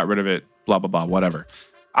shit. Got rid of it. Blah, blah, blah. Whatever.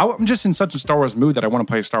 I'm just in such a Star Wars mood that I want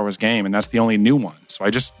to play a Star Wars game, and that's the only new one. So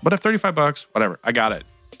what if $35? Whatever. I got it.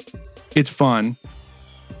 It's fun,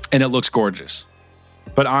 and it looks gorgeous.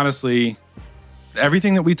 But honestly,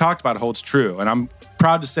 everything that we talked about holds true. And I'm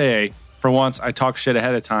proud to say, for once, I talk shit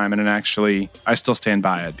ahead of time, and then actually, I still stand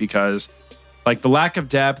by it because, like, the lack of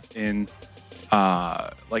depth in,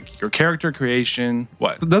 like, your character creation.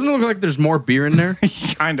 What? Doesn't it look like there's more beer in there?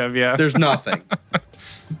 Kind of, yeah. There's nothing.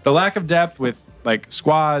 The lack of depth with, like,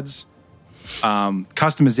 squads,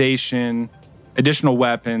 customization, additional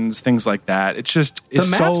weapons, things like that. It's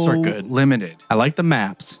maps so are good. limited. I like the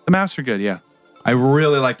maps. The maps are good, yeah. I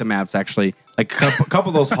really like the maps, actually. Like a couple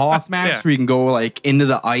of those Hoth maps Yeah. where you can go like into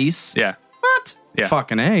the ice. Yeah. What? Yeah.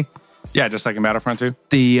 Fucking A. Yeah, just like in Battlefront 2.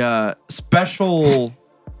 The special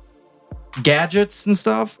gadgets and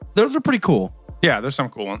stuff, those are pretty cool. Yeah, there's some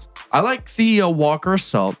cool ones. I like the Walker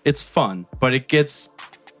Assault. It's fun, but it gets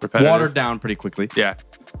Repetitive. watered down pretty quickly. Yeah.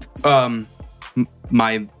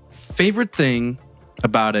 My favorite thing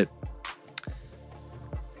about it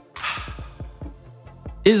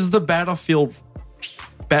is the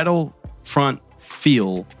Battlefront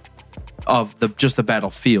feel of just the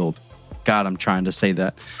battlefield. God, I'm trying to say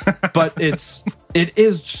that. But it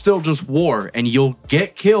is still just war, and you'll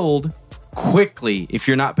get killed quickly if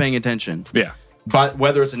you're not paying attention. Yeah. But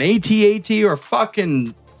whether it's an AT-AT or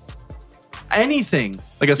fucking anything,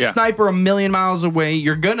 like a sniper a million miles away,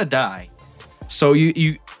 you're gonna die. So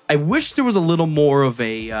I wish there was a little more of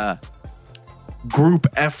a group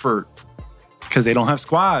effort. Because they don't have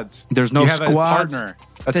squads. There's no you have squads. A partner.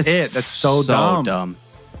 That's it. That's so dumb.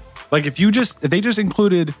 Like if they just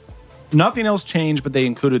included, nothing else changed, but they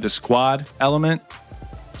included the squad element,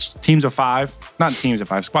 teams of 5, not teams of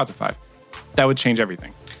 5, squads of 5. That would change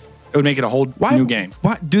everything. It would make it a whole new game.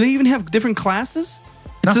 Why do they even have different classes?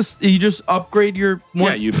 It's just you just upgrade your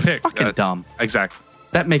one. Yeah, you pick. Fucking dumb. Exactly.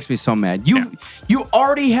 That makes me so mad. You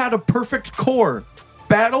already had a perfect core.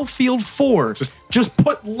 Battlefield 4. Just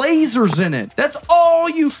put lasers in it. That's all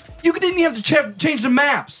you didn't even have to change the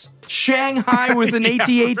maps. Shanghai with an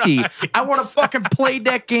AT-AT. Right. I would have fucking played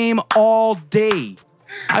that game all day.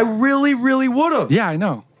 I really, really would have. Yeah, I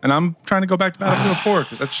know. And I'm trying to go back to Battlefield 4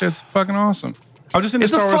 because that shit's fucking awesome. I was just in the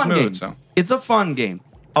Star Wars mood, so. It's a fun game.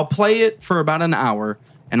 I'll play it for about an hour,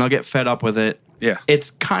 and I'll get fed up with it. Yeah.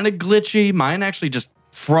 It's kind of glitchy. Mine actually just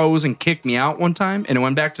froze and kicked me out one time, and it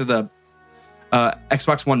went back to the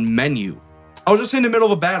Xbox One menu. I was just in the middle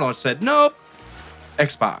of a battle. I said, nope,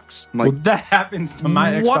 Xbox. I'm like, well, that happens to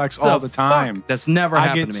my Xbox all the time. Fuck? That's never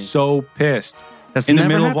happened to me. I get so pissed. That's in the never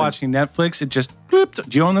middle happened. of watching Netflix, it just, blooped.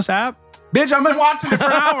 Do you own this app? Bitch, I've been watching it for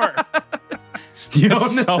an hour. Do you own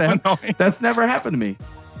It's this so app? annoying. That's never happened to me.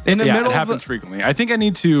 In the middle it happens frequently. I think I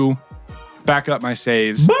need to back up my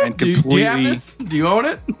saves and completely do you have this? Do you own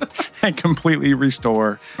it? and completely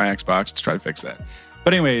restore my Xbox to try to fix that.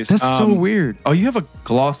 But anyways, that's so weird. Oh, you have a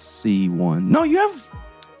glossy one. No, you have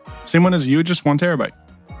same one as you, just 1 terabyte.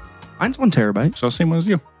 Mine's 1 terabyte. So same one as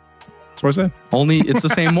you. That's what I said. Only it's the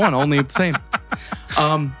same one. Only it's the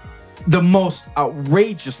same. The most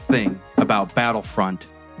outrageous thing about Battlefront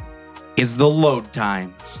is the load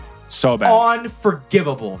times. So bad.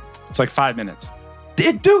 Unforgivable. It's like 5 minutes.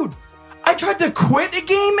 Dude, I tried to quit a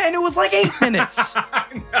game and it was like 8 minutes.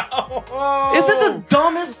 I know. Is it the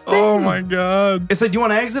dumbest thing? Oh my God. It said, "Do you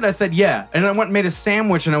want to exit?" I said, "Yeah." And I went and made a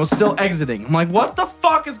sandwich and I was still exiting. I'm like, what the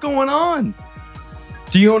fuck is going on?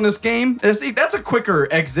 Do you own this game? That's a quicker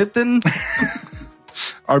exit than...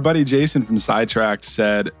 Our buddy Jason from Sidetracked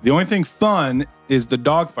said, the only thing fun is the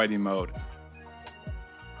dogfighting mode.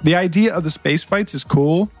 The idea of the space fights is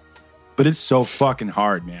cool, but it's so fucking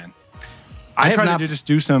hard, man. I tried to just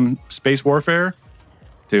do some space warfare.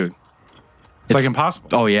 Dude, it's like impossible.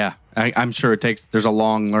 Oh, yeah. I'm sure there's a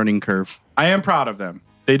long learning curve. I am proud of them.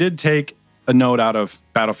 They did take a note out of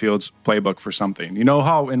Battlefield's playbook for something. You know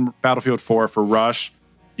how in Battlefield 4 for Rush,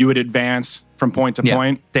 you would advance from point to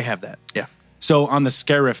point? They have that. Yeah. So on the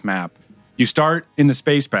Scarif map, you start in the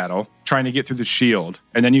space battle trying to get through the shield,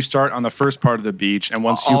 and then you start on the first part of the beach, and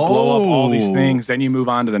once you blow up all these things, then you move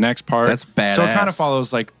on to the next part. That's badass. So it kind of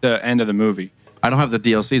follows like the end of the movie. I don't have the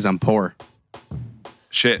DLCs. I'm poor.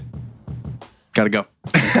 Shit. Gotta go.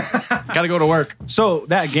 Gotta go to work. So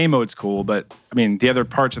that game mode's cool, but I mean, the other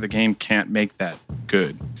parts of the game can't make that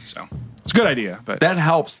good. So it's a good idea, but that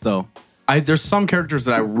helps though. There's some characters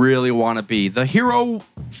that I really want to be. The hero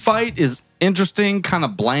fight is interesting, kind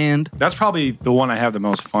of bland. That's probably the one I have the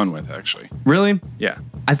most fun with, actually. Really? Yeah.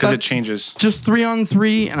 Because it changes. Just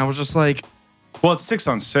 3-on-3, and I was just like... Well, it's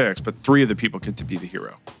 6-on-6, but 3 of the people get to be the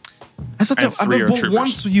hero. I thought and 3 are troopers.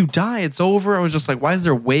 Once you die, it's over. I was just like, why is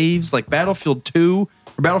there waves? Like Battlefield 2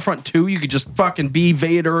 or Battlefront 2, you could just fucking be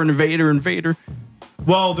Vader and Vader and Vader.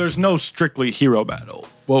 Well, there's no strictly hero battle.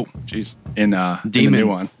 Whoa, jeez. In the new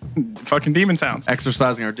one. Fucking demon sounds.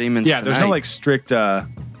 Exercising our demons. Yeah, there's no like strict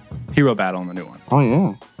hero battle in the new one.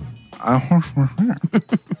 Oh, yeah.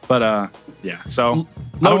 But, yeah. So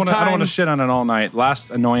I don't want to shit on it all night. Last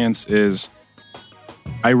annoyance is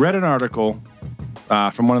I read an article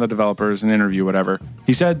from one of the developers, an interview, whatever.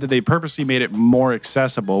 He said that they purposely made it more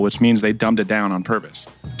accessible, which means they dumbed it down on purpose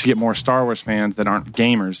to get more Star Wars fans that aren't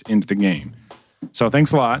gamers into the game. So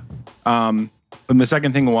thanks a lot. And the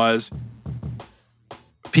second thing was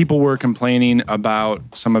people were complaining about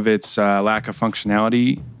some of its lack of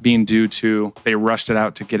functionality being due to they rushed it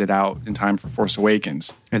out to get it out in time for Force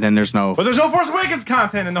Awakens. And then there's no Force Awakens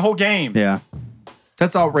content in the whole game. Yeah.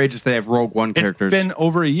 That's outrageous. They have Rogue One characters. It's been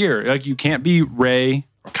over a year. Like you can't be Rey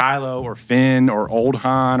or Kylo or Finn or Old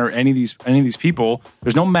Han or any of these people.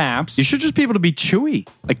 There's no maps. You should just be able to be Chewie.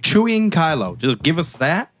 Like Chewie and Kylo. Just give us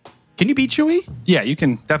that. Can you be Chewie? Yeah, you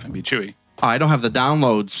can definitely be Chewie. Oh, I don't have the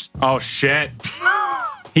downloads. Oh, shit.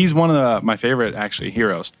 He's one of my favorite, actually,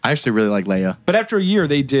 heroes. I actually really like Leia. But after a year,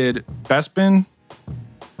 they did Bespin,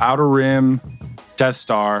 Outer Rim, Death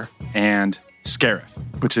Star, and Scarif,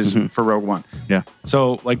 which is for Rogue One. Yeah.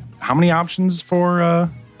 So, like, how many options for...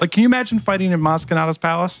 like, can you imagine fighting in Maz Kanata's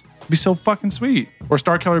palace? be so fucking sweet. Or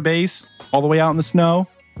Star Killer Base, all the way out in the snow.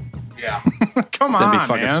 Yeah. Come on, That'd be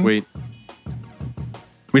fucking man. sweet.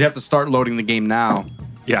 We'd have to start loading the game now.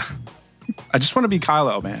 Yeah. I just want to be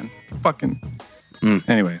Kylo, man. Fucking.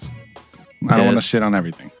 Anyways, I don't want to shit on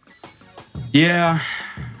everything. Yeah.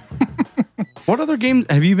 What other games?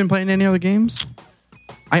 Have you been playing any other games?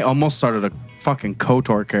 I almost started a fucking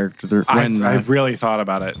KOTOR character there. I really thought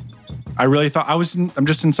about it. I really thought I'm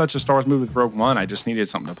just in such a Star Wars mood with Rogue One. I just needed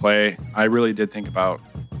something to play. I really did think about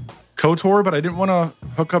KOTOR, but I didn't want to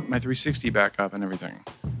hook up my 360 back up and everything.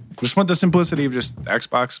 Just want the simplicity of just the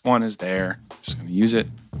Xbox One is there. Just going to use it.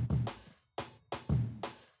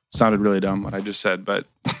 Sounded really dumb what I just said, but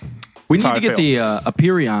we need to get the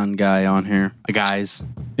Aperion guy on here, guys.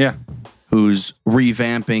 Yeah. Who's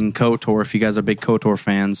revamping KOTOR. If you guys are big KOTOR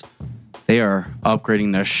fans, they are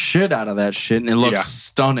upgrading the shit out of that shit, and it looks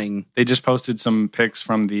stunning. They just posted some pics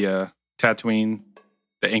from the Tatooine,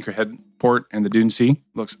 the Anchorhead port, and the Dune Sea.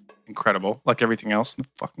 Looks incredible, like everything else in the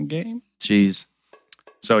fucking game. Jeez.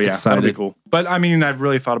 So yeah, Excited. that'll be cool. But I mean, I've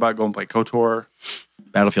really thought about going and play KOTOR,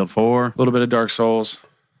 Battlefield 4, a little bit of Dark Souls,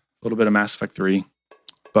 a little bit of Mass Effect 3.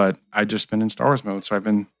 But I've just been in Star Wars mode, so I've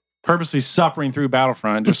been purposely suffering through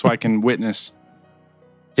Battlefront just so I can witness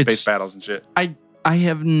space battles and shit. I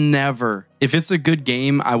have never, if it's a good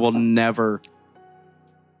game, I will never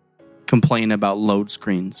complain about load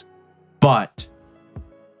screens. But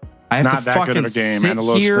I have It's not to that fucking good of a game, sit and the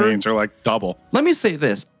load here. screens are like double. Let me say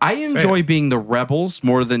this: I enjoy being the rebels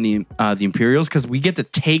more than the Imperials because we get to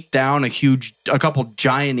take down a couple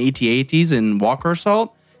giant AT-ATs in Walker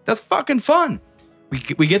Assault. That's fucking fun.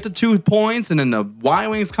 We get the 2 points, and then the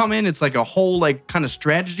Y-wings come in. It's like a whole like kind of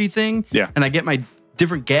strategy thing. Yeah. And I get my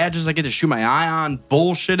different gadgets. I get to shoot my ion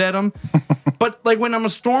bullshit at them. But like when I'm a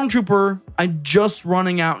stormtrooper, I'm just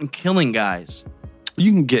running out and killing guys.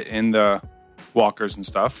 You can get in the walkers and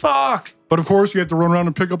stuff. Fuck. But of course, you have to run around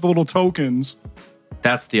and pick up the little tokens.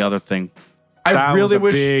 That's the other thing. That I really was a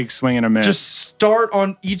wish big swing and a miss. just start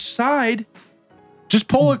on each side. Just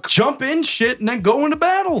pull a Jump in shit and then go into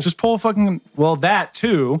battle. Just pull a fucking, well, that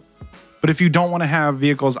too. But if you don't want to have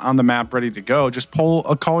vehicles on the map ready to go, just pull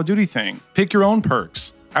a Call of Duty thing. Pick your own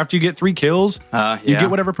perks. After you get 3 kills, you get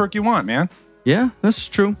whatever perk you want, man. Yeah, that's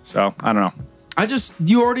true. So, I don't know.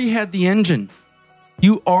 You already had the engine.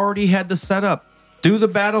 You already had the setup. Do the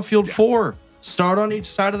Battlefield 4. Start on each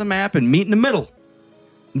side of the map and meet in the middle.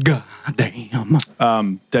 God damn.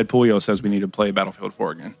 Deadpoolio says we need to play Battlefield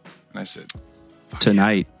 4 again. And I said,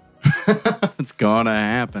 Tonight. It's gonna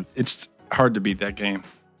happen. it's hard to beat that game.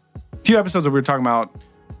 A few episodes that we were talking about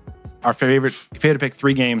our favorite, if you had to pick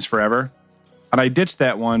 3 games forever. And I ditched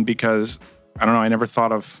that one because, I don't know, I never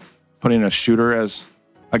thought of putting a shooter as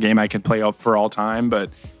a game I could play up for all time, but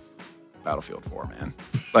Battlefield 4, man.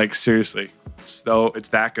 Like, seriously. It's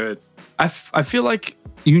that good. I feel like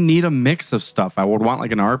you need a mix of stuff. I would want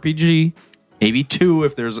like an RPG, maybe 2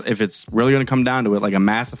 if it's really gonna come down to it, like a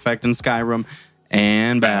Mass Effect and Skyrim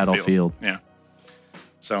and Battlefield. Yeah.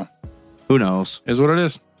 So, Who knows? is what it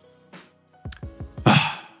is.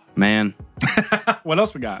 Man. What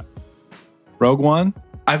else we got? Rogue One?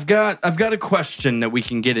 I've got a question that we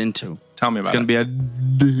can get into. Tell me about It's going to be a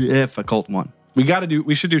difficult one. We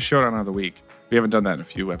should do Showdown of the Week. We haven't done that in a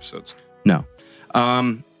few episodes. No.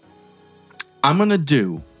 I'm going to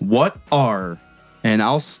do and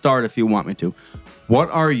I'll start if you want me to. What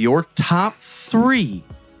are your top 3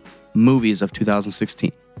 movies of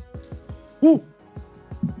 2016? Woo.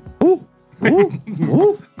 Ooh. Ooh.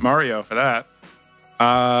 Ooh. Mario for that.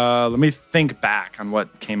 Let me think back on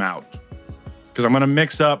what came out. Because I'm going to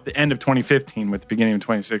mix up the end of 2015 with the beginning of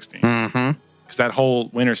 2016. Mm-hmm. Because that whole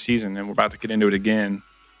winter season, and we're about to get into it again,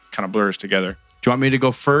 kind of blurs together. Do you want me to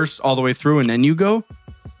go first all the way through and then you go?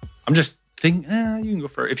 I'm just thinking, you can go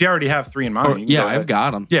first. If you already have 3 in mind, you can go ahead. I've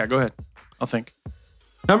got them. Yeah, go ahead. I'll think.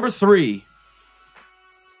 Number 3.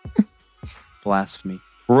 Blasphemy.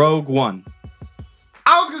 Rogue One.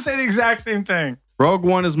 I was going to say the exact same thing. Rogue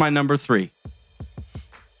One is my number 3.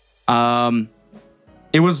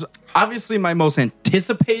 It was obviously my most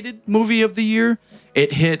anticipated movie of the year.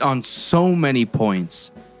 It hit on so many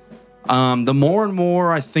points. The more and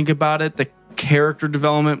more I think about it, the character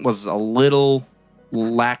development was a little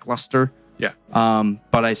lackluster. Yeah.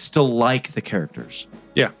 But I still like the characters.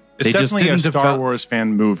 Yeah. It's They just definitely a didn't Star Wars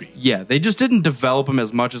fan movie. Yeah, they just didn't develop him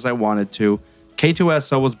as much as I wanted to.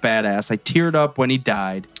 K2SO was badass. I teared up when he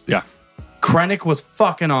died. Yeah. Krennic was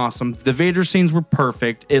fucking awesome. The Vader scenes were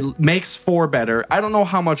perfect. It makes 4 better. I don't know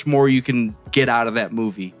how much more you can get out of that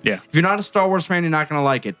movie. Yeah. If you're not a Star Wars fan, you're not going to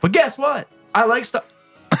like it. But guess what? I like stuff.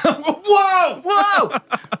 Whoa!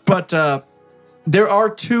 But there are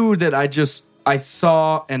 2 that I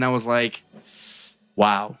saw and I was like,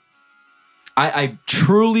 wow. I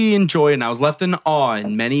truly enjoy it, and I was left in awe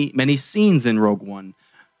in many, many scenes in Rogue One.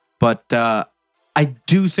 But I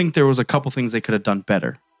do think there was a couple things they could have done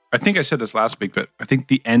better. I think I said this last week, but I think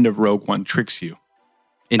the end of Rogue One tricks you.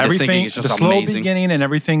 Into Everything, thinking it's just the slow amazing. beginning and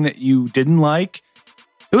everything that you didn't like.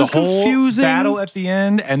 It was the whole confusing. battle at the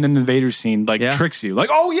end, and then the Vader scene tricks you. Like,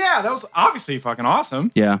 oh yeah, that was obviously fucking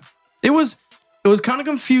awesome. Yeah. It was kind of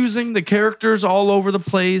confusing. The characters all over the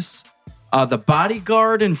place. The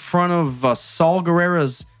bodyguard in front of Saul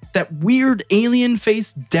Guerrera's, that weird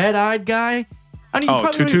alien-faced, dead-eyed guy.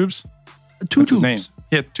 Two tubes? Two What's tubes. his name?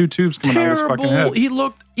 Yeah, 2 tubes coming out of his fucking head. He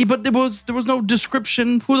looked, but there was no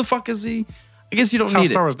description. Who the fuck is he? I guess you don't That's how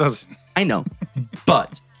need Star it. Wars does it. I know.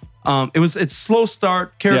 But it's slow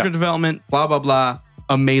start, character development, blah, blah, blah.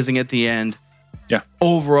 Amazing at the end. Yeah.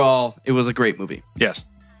 Overall, it was a great movie. Yes.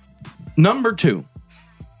 Number 2.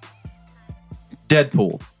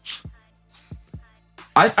 Deadpool.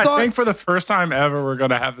 I think for the first time ever, we're going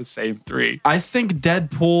to have the same 3. I think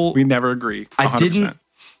Deadpool... We never agree. 100%. I didn't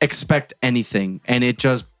expect anything, and it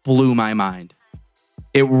just blew my mind.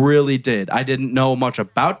 It really did. I didn't know much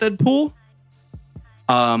about Deadpool.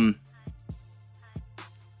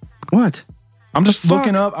 What? I'm just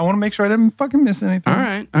looking up. I want to make sure I didn't fucking miss anything. All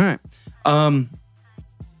right.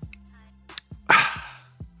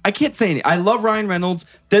 I can't say anything. I love Ryan Reynolds.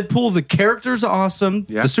 Deadpool, the character's awesome.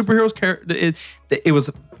 Yeah. The superheroes character. It was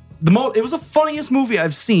the funniest movie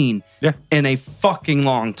I've seen in a fucking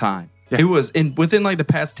long time. Yeah. It was within like the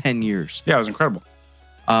past 10 years. Yeah, it was incredible.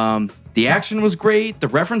 The action was great. The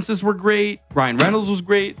references were great. Ryan Reynolds was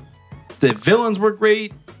great. The villains were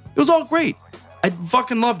great. It was all great. I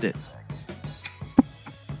fucking loved it.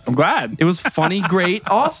 I'm glad. It was funny, great,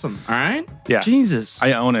 awesome. All right? Yeah. Jesus.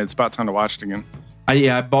 I own it. It's about time to watch it again.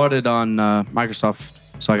 I bought it on Microsoft,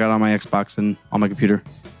 so I got it on my Xbox and on my computer.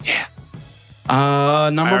 Yeah.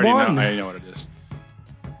 Number 1. I already know what it is.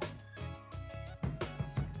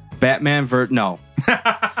 Batman No.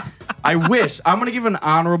 I wish. I'm going to give an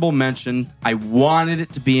honorable mention. I wanted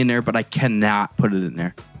it to be in there, but I cannot put it in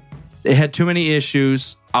there. It had too many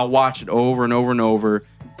issues. I'll watch it over and over and over,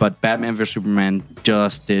 but Batman vs. Superman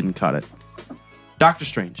just didn't cut it. Doctor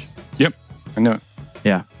Strange. Yep. I know it.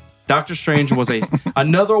 Yeah. Doctor Strange was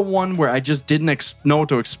another one where I just didn't know what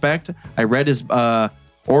to expect. I read his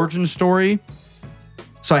origin story,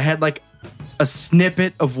 so I had like a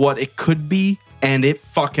snippet of what it could be, and it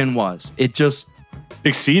fucking was. It just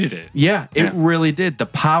exceeded it. Yeah, it really did. The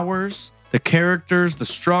powers, the characters, the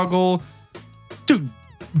struggle. Dude,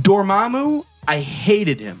 Dormammu, I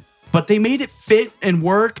hated him, but they made it fit and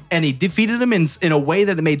work, and he defeated him in a way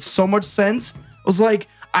that it made so much sense. I was like,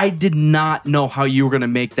 I did not know how you were going to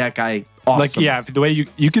make that guy awesome. Like, yeah, the way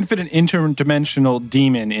you can fit an interdimensional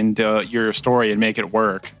demon into your story and make it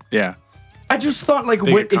work. Yeah. I just thought, like,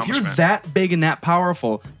 if you're that big and that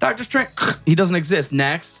powerful, Doctor Strange, he doesn't exist.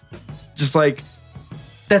 Next. Just like,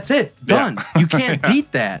 that's it. Done. Yeah. You can't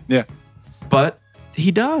beat that. Yeah. But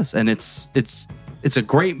he does, and it's a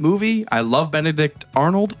great movie. I love Benedict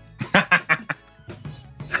Arnold.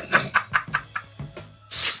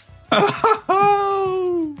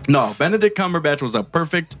 No, Benedict Cumberbatch was a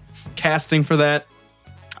perfect casting for that.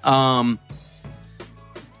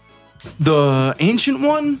 The Ancient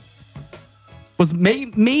One was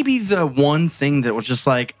maybe the one thing that was just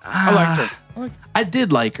like, I liked her. I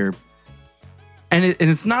did like her. And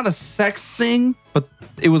it's not a sex thing, but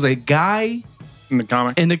it was a guy in the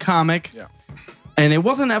comic. Yeah. And it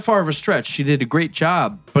wasn't that far of a stretch. She did a great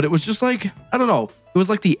job, but it was just like, I don't know. It was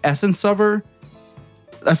like the essence of her.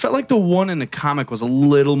 I felt like the one in the comic was a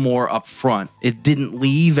little more upfront. It didn't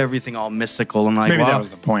leave everything all mystical and like, maybe wow. That was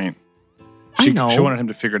the point. I know. She wanted him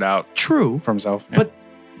to figure it out. True. For himself. Yeah. But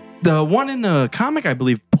the one in the comic, I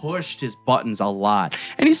believe, pushed his buttons a lot.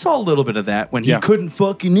 And he saw a little bit of that when he couldn't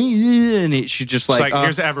fucking eat. And she just it's like,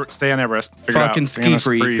 here's Everest, stay on Everest. Fucking ski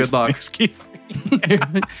free. Good luck. Ski free.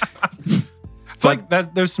 It's like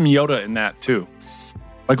that. There's some Yoda in that too.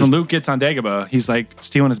 Like when Luke gets on Dagobah, he's like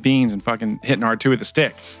stealing his beans and fucking hitting R2 with a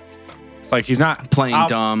stick. Like he's not playing out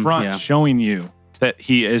dumb, front showing you that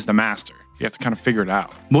he is the master. You have to kind of figure it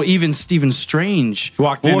out. Well, even Stephen Strange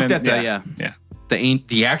walked in at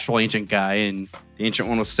the actual ancient guy, and the Ancient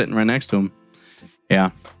One was sitting right next to him.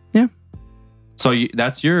 Yeah. So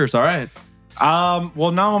that's yours, all right.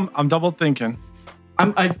 Well, now I'm double thinking.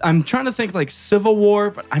 I'm trying to think like Civil War,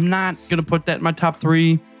 but I'm not gonna put that in my top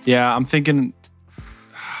 3. Yeah, I'm thinking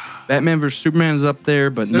Batman vs. Superman's up there,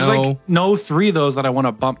 but there's like no 3 of those that I want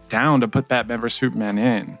to bump down to put Batman vs. Superman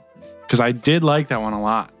in, because I did like that one a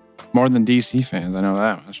lot more than DC fans. I know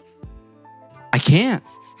that much. I can't.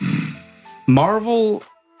 Marvel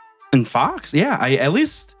and Fox? Yeah, at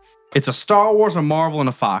least it's a Star Wars, a Marvel, and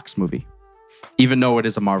a Fox movie. Even though it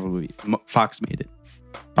is a Marvel movie. Fox made it.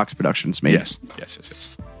 Fox Productions made it.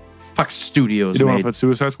 Yes. Fox Studios You don't made want to put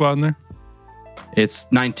Suicide Squad in there? It's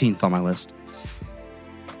 19th on my list.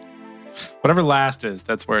 Whatever last is,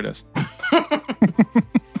 that's where it is.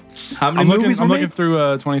 How many movies were I'm made? looking through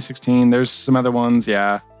 2016. There's some other ones,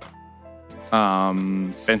 yeah.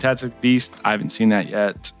 Fantastic Beast, I haven't seen that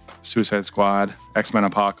yet. Suicide Squad, X-Men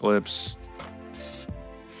Apocalypse,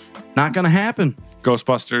 Not gonna happen.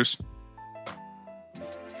 Ghostbusters,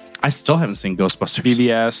 I still haven't seen Ghostbusters.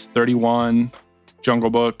 BVS, 31, Jungle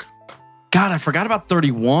Book. God, I forgot about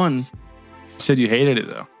 31. You said you hated it,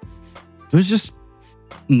 though. It was just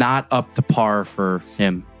not up to par for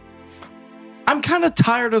him. I'm kind of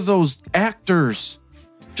tired of those actors.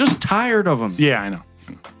 Just tired of them. Yeah, I know.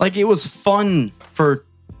 Like, it was fun for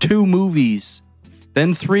 2 movies.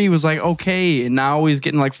 Then 3 was like, okay. And now he's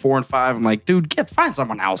getting like 4 and 5. I'm like, dude, find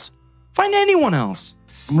someone else. Find anyone else.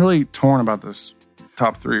 I'm really torn about this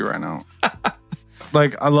top 3 right now.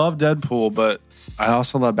 Like, I love Deadpool, but I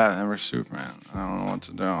also love Batman vs. Superman. I don't know what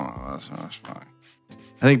to do. That's fine.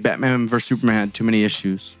 I think Batman vs. Superman had too many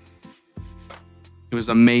issues. It was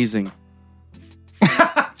amazing.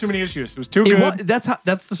 Too many issues. It was too good.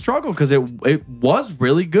 That's the struggle, because it was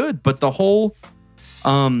really good, but the whole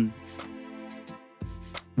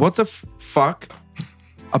what's a fuck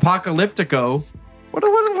Apocalyptico? What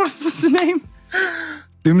was his name?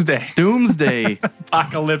 Doomsday.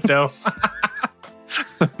 Apocalypto.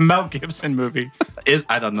 Mel Gibson movie.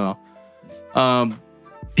 I don't know.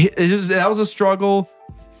 That was a struggle.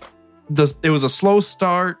 It was a slow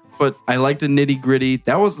start, but I liked the nitty gritty.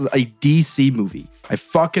 That was a DC movie. I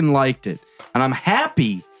fucking liked it. And I'm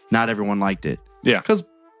happy not everyone liked it. Yeah. Because,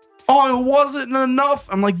 it wasn't enough.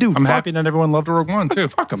 I'm like, dude, I'm happy that everyone loved Rogue One, too.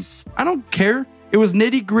 Fuck them. I don't care. It was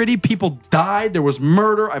nitty gritty. People died. There was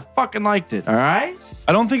murder. I fucking liked it. All right?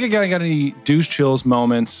 I don't think I got any douche chills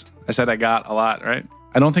moments. I said I got a lot, right?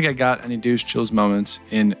 I don't think I got any douche chills moments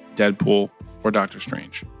in Deadpool or Doctor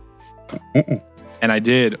Strange. And I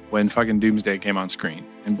did when fucking Doomsday came on screen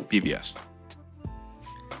in BVS.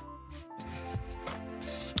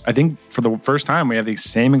 I think for the first time we have the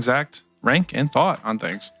same exact rank and thought on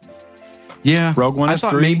things. Yeah. Rogue One I is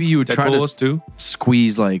thought 3. maybe you would try Deadpool to is 2.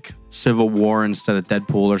 squeeze like Civil War instead of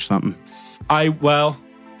Deadpool or something. I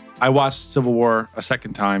watched Civil War a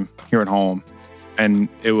second time here at home, and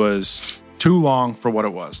it was too long for what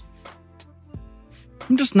it was.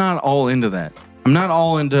 I'm just not all into that. I'm not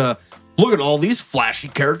all into, look at all these flashy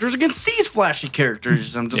characters against these flashy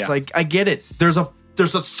characters. I'm just like, I get it. There's a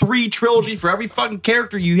 3 trilogy for every fucking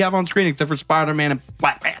character you have on screen except for Spider-Man and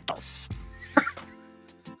Black Panther.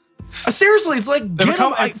 Seriously, it's like, get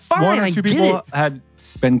them. Fine, one or I two get people it. had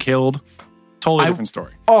been killed. Totally different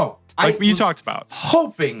story. Oh, Like you talked about.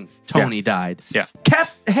 Hoping Tony died. Yeah. Cap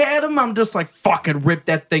had him. I'm just like, fucking rip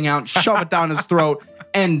that thing out and shove it down his throat.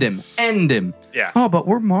 End him. Yeah. Oh, but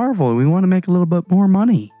we're Marvel and we want to make a little bit more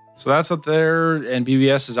money. So that's up there, and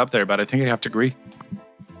BVS is up there, but I think I have to agree.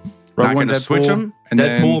 Not going to switch them? And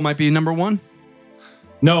Deadpool might be number 1?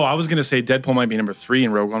 No, I was going to say Deadpool might be number 3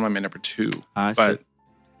 and Rogue One might be number 2. I but see.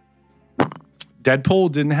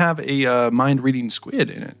 Deadpool didn't have a mind-reading squid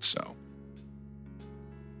in it, so.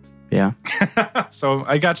 Yeah. So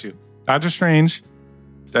I got you. Doctor Strange,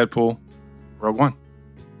 Deadpool, Rogue One.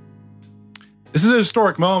 This is a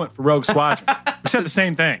historic moment for Rogue Squadron. We said the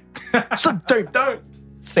same thing.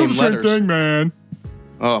 Same letters. thing, man.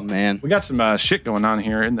 Oh, man. We got some shit going on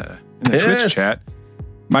here in the Twitch chat.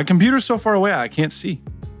 My computer's so far away I can't see.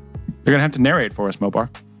 They're gonna have to narrate for us, Mobar.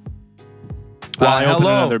 While I open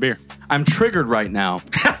another beer. I'm triggered right now.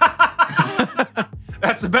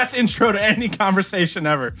 That's the best intro to any conversation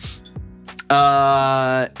ever.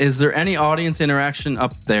 Is there any audience interaction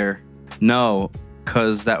up there? No,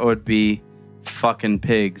 because that would be fucking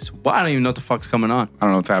pigs. Well, I don't even know what the fuck's coming on. I don't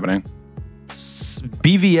know what's happening.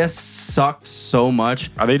 BVS sucked so much.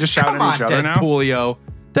 Are they just shouting at each other now?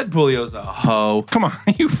 Deadpoolio's a hoe. Come on,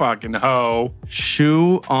 you fucking hoe.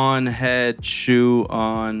 Shoe on head, shoe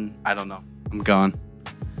on... I don't know. I'm gone.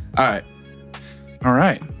 All right.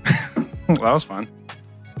 Well, that was fun.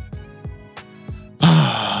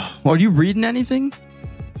 Well, are you reading anything?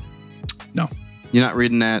 No. You're not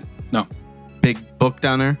reading that No. big book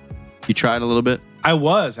down there? You tried a little bit? I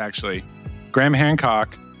was, actually. Graham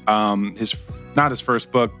Hancock, not his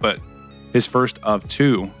first book, but his first of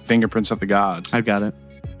 2, Fingerprints of the Gods. I've got it.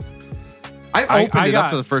 I opened it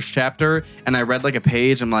up to the first chapter, and I read like a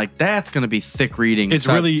page. I'm like, that's going to be thick reading.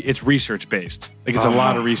 It's research based. Like, it's a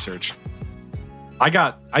lot of research. I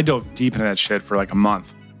dove deep into that shit for like a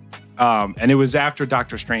month. And it was after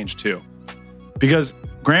Doctor Strange too. Because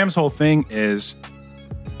Graham's whole thing is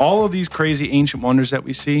all of these crazy ancient wonders that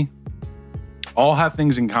we see all have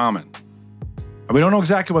things in common. And we don't know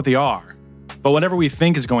exactly what they are, but whatever we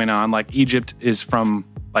think is going on, like Egypt is from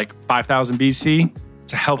like 5000 BC,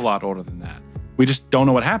 it's a hell of a lot older than that. We just don't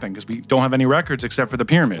know what happened because we don't have any records except for the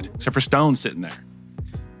pyramid, except for stones sitting there.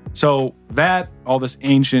 So that, all this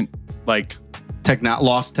ancient, like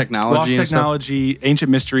lost technology, ancient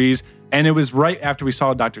mysteries, and it was right after we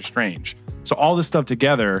saw Doctor Strange. So all this stuff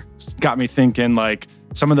together got me thinking, like,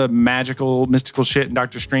 some of the magical, mystical shit in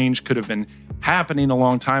Doctor Strange could have been happening a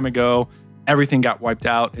long time ago. Everything got wiped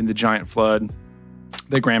out in the giant flood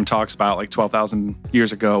that Graham talks about, like 12,000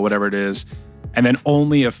 years ago, whatever it is. And then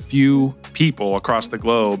only a few people across the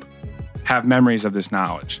globe have memories of this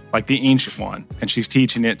knowledge, like the ancient one. And she's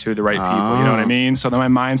teaching it to the right people, you know what I mean? So then my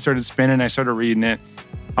mind started spinning. I started reading it.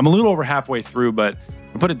 I'm a little over halfway through, but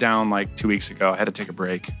I put it down like 2 weeks ago. I had to take a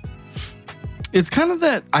break. It's kind of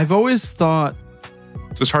that I've always thought.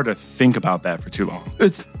 It's just hard to think about that for too long.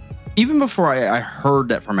 It's even before I heard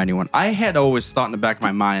that from anyone, I had always thought in the back of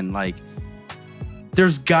my mind, like,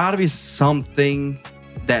 there's got to be something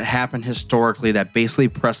that happened historically that basically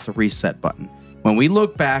pressed the reset button. When we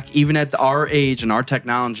look back, even at our age and our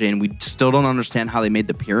technology, and we still don't understand how they made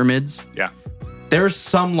the pyramids. Yeah. There's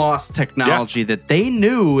some lost technology that they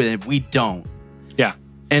knew and we don't. Yeah.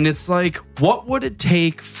 And it's like, what would it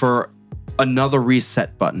take for another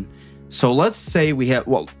reset button? So let's say we have,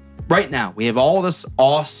 right now, we have all this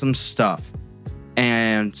awesome stuff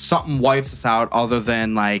and something wipes us out other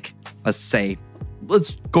than, like, let's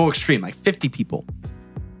go extreme, like 50 people.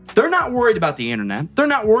 They're not worried about the internet. They're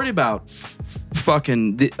not worried about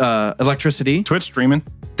fucking electricity. Twitch streaming.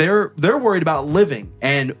 They're worried about living.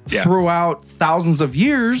 And throughout thousands of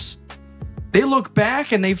years, they look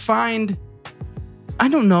back and they find, I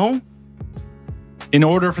don't know. In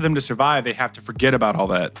order for them to survive, they have to forget about all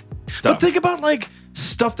that stuff. But think about, like,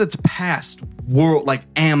 stuff that's past world, like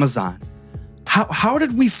Amazon. How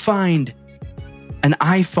did we find an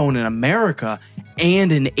iPhone in America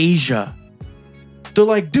and in Asia? They're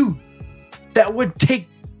like, dude, that would take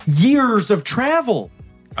years of travel.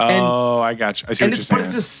 I got you. I see what you're saying. But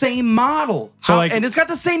it's the same model. So, and it's got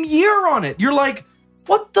the same year on it. You're like,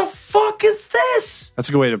 what the fuck is this? That's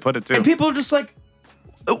a good way to put it, too. And people are just like,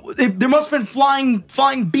 there must have been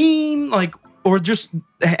flying beam, like, or just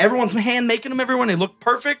everyone's hand making them everywhere. They look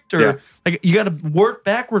perfect. Or like, you got to work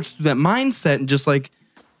backwards through that mindset and just like,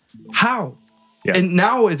 how? Yeah. And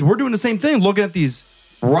now we're doing the same thing, looking at these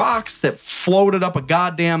rocks that floated up a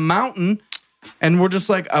goddamn mountain, and we're just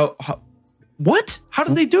like, oh, what? How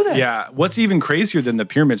did they do that? Yeah. What's even crazier than the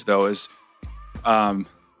pyramids, though, is I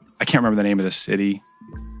can't remember the name of the city.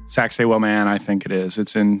 Sacsayhuaman, I think it is.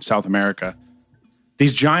 It's in South America.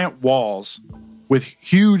 These giant walls with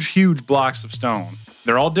huge, huge blocks of stone.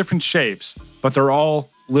 They're all different shapes, but they're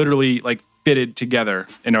all literally like fitted together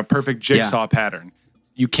in a perfect jigsaw pattern.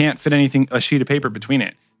 You can't fit a sheet of paper between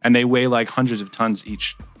it. And they weigh like hundreds of tons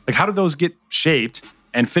each. Like, how did those get shaped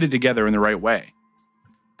and fitted together in the right way?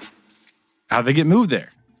 How did they get moved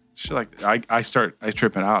there? Shit, like, I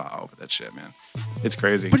tripping out over that shit, man. It's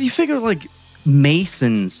crazy. But you figure, like,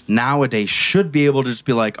 masons nowadays should be able to just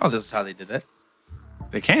be like, oh, this is how they did it.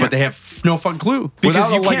 They can't. But they have no fucking clue. Because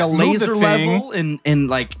without you can't a laser level and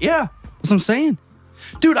like, yeah, that's what I'm saying.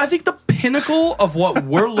 Dude, I think the pinnacle of what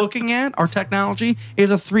we're looking at, our technology, is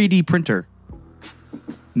a 3D printer.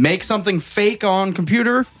 Make something fake on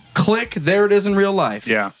computer, click, there it is in real life.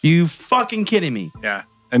 Yeah. You fucking kidding me? Yeah.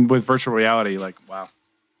 And with virtual reality, like,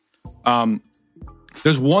 wow.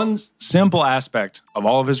 There's one simple aspect of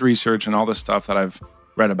all of his research and all this stuff that I've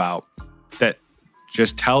read about that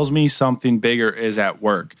just tells me something bigger is at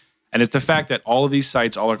work. And it's the fact that all of these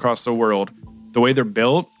sites all across the world, the way they're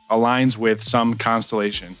built aligns with some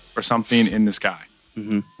constellation or something in the sky.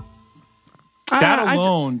 Mm-hmm. That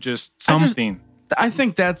alone, just something. I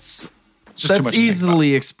think that's too much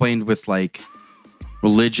easily explained with like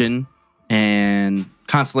religion and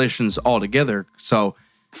constellations all together. So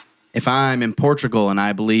if I'm in Portugal and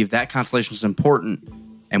I believe that constellation is important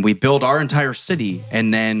and we build our entire city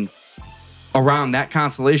and then around that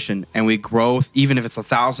constellation and we grow, even if it's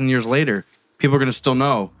 1,000 years later, people are going to still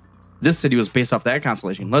know this city was based off that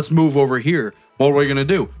constellation. Let's move over here. What are we going to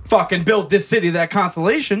do? Fucking build this city, that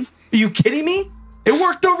constellation. Are you kidding me? It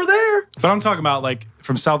worked over there. But I'm talking about like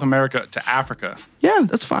from South America to Africa. Yeah,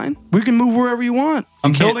 that's fine. We can move wherever you want.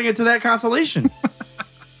 I'm building it to that constellation.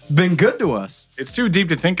 Been good to us. It's too deep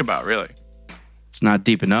to think about, really. It's not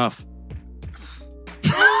deep enough.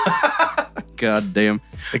 God damn.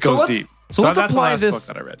 It goes deep. So let's that's apply the last this.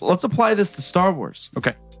 book that I read. Let's apply this to Star Wars.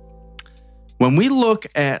 Okay. when we look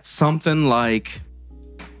at something like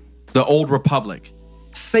the Old Republic,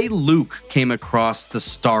 say Luke came across the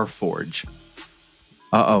Starforge.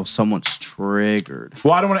 Uh-oh, someone's triggered.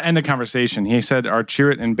 Well, I don't want to end the conversation. He said, "Are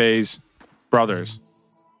Chirrut and Baze brothers?"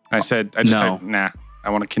 I said, "I just No. typed, nah. I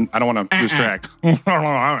don't want to lose track." I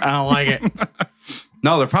don't like it.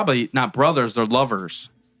 No, they're probably not brothers. They're lovers.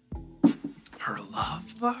 Her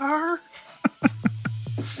lover.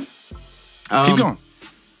 Um, Keep going.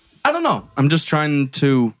 I don't know. I'm just trying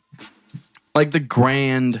to, like, the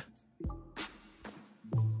grand.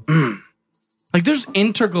 Like, there's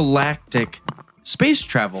intergalactic space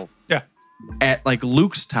travel Yeah. at like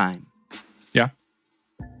Luke's time. Yeah.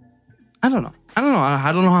 I don't know. I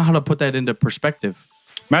don't know how to put that into perspective.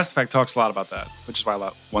 Mass Effect talks a lot about that, which is why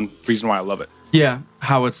one reason why I love it. Yeah,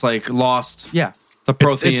 how it's like lost. Yeah, the It's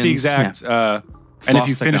Protheans. the exact. yeah. And Lost if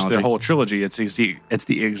you finish the technology. whole trilogy, it's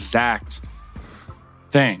the exact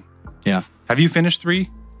thing. Yeah. Have you finished 3?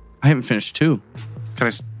 I haven't finished 2. Can I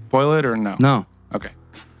spoil it or no? No, Okay.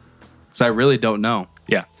 because I really don't know.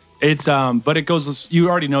 Yeah. It's but it goes. You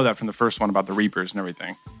already know that from the first one about the Reapers and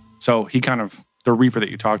everything. So he kind of the Reaper that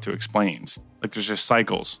you talk to explains like there's just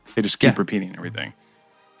cycles. They just keep Yeah. repeating everything.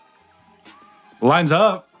 Lines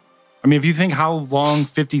up. I mean, if you think how long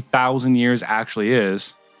 50,000 years actually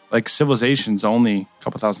is, like civilization's only a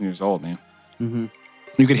couple thousand years old, man. Mm-hmm.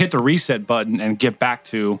 You could hit the reset button and get back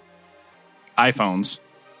to iPhones.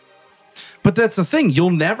 But that's the thing. You'll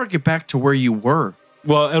never get back to where you were.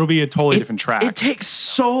 Well, it'll be a totally different track. It takes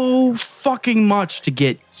so fucking much to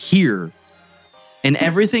get here. And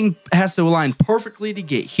everything has to align perfectly to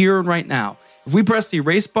get here and right now. If we press the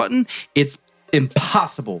erase button, it's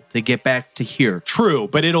impossible to get back to here. True,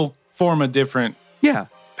 but it'll form a different Yeah.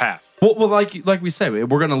 path. Well, like we said,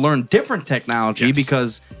 we're going to learn different technology Yes.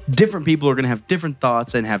 because different people are going to have different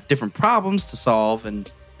thoughts and have different problems to solve,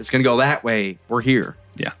 and it's going to go that way. We're here.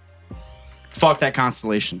 Yeah. Fuck that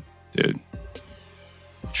constellation. Dude.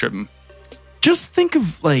 Tripping Just think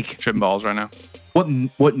of like balls right now.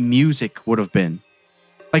 what music would have been.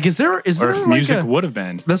 Like, is there Or like if music would have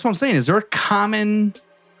been. That's what I'm saying. Is there a common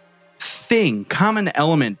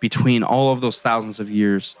element between all of those thousands of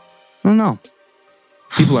years? I don't know.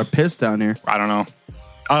 People are pissed down here. I don't know.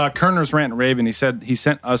 Kerner's Rant and Raven, he said he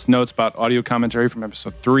sent us notes about audio commentary from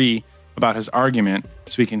episode 3 about his argument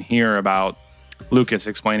so we can hear about Lucas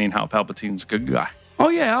explaining how Palpatine's a good guy. Oh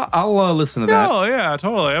yeah, I'll listen to that. Oh, yeah,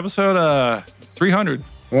 totally. Episode 300.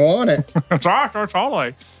 On it.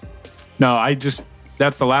 Totally. No,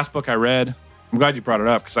 that's the last book I read. I'm glad you brought it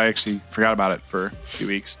up because I actually forgot about it for a few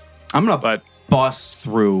weeks. I'm gonna bust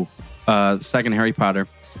through the second Harry Potter.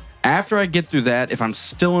 After I get through that, if I'm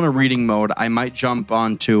still in a reading mode, I might jump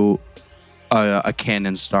onto a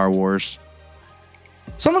canon Star Wars.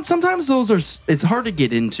 Sometimes it's hard to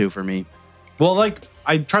get into for me. Well, like,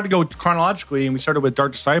 I tried to go chronologically and we started with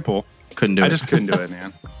Dark Disciple. Couldn't do it. I just couldn't do it,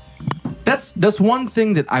 man. That's one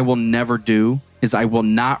thing that I will never do is I will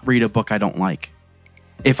not read a book I don't like.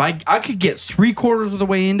 If I could get 3/4 of the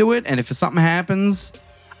way into it, and if something happens,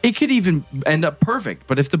 it could even end up perfect.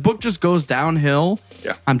 But if the book just goes downhill,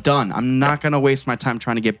 Yeah. I'm done. I'm not going to waste my time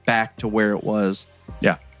trying to get back to where it was.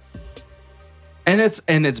 Yeah. And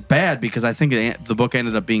it's bad because I think the book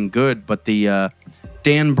ended up being good, but the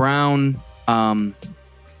Dan Brown, not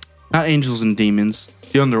Angels and Demons,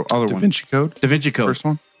 the other one, Da Vinci Code? Da Vinci Code, First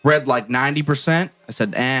one? read like 90%. I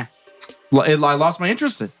said, I lost my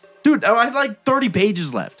interest. Dude, I had like 30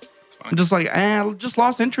 pages left. I'm just like, just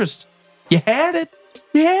lost interest. You had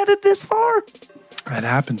it this far. That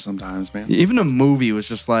happens sometimes, man. Even a movie was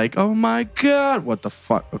just like, oh my God, what the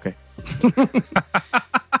fuck? Okay.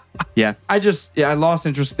 Yeah, I lost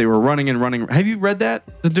interest. They were running and running. Have you read that,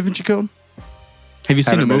 the Da Vinci Code? Have you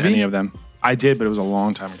seen the Haven't read movie? any of them. I did, but it was a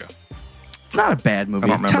long time ago. It's not a bad movie. I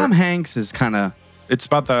don't remember. Tom Hanks is kind of. It's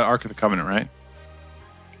about the Ark of the Covenant, right?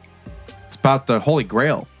 It's about the Holy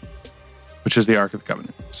Grail. Which is the Ark of the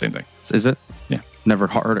Covenant. Same thing. Is it? Yeah. Never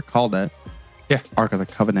heard it called that. Yeah. Ark of the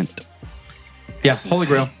Covenant. Yeah, Holy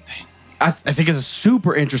Grail. I think it's a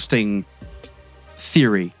super interesting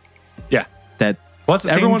theory Yeah. that Well, that's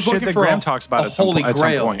the everyone's same shit looking that for Graham a, talks about a at some Holy at some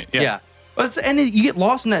Grail. point. Yeah. But you get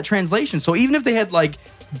lost in that translation. So even if they had like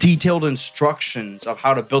detailed instructions of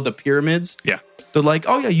how to build the pyramids, Yeah. they're like,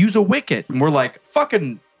 oh yeah, use a wicket. And we're like,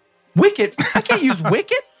 fucking wicket? I can't use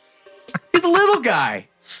wicket. He's a little guy.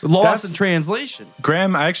 Lost in translation.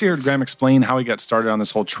 Graham, I actually heard Graham explain how he got started on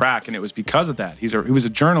this whole track, and it was because of that. He was a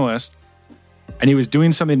journalist, and he was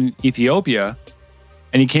doing something in Ethiopia,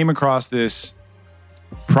 and he came across this,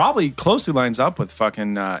 probably closely lines up with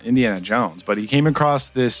fucking Indiana Jones, but he came across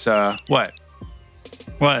this, what?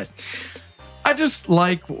 I just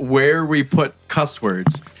like where we put cuss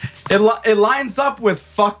words. It lines up with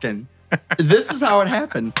fucking. This is how it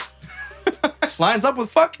happened. Lines up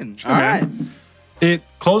with fucking. All right. It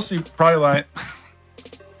closely probably like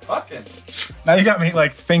Fucking. now you got me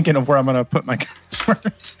like thinking of where I'm gonna put my cuss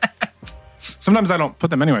words at. Sometimes I don't put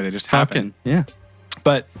them anywhere; they just happen. Fucking. Yeah.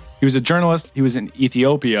 But he was a journalist. He was in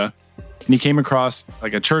Ethiopia, and he came across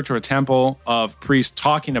like a church or a temple of priests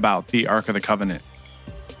talking about the Ark of the Covenant.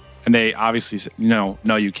 And they obviously said, no,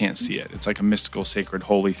 you can't see it. It's like a mystical, sacred,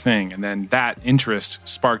 holy thing. And then that interest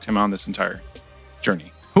sparked him on this entire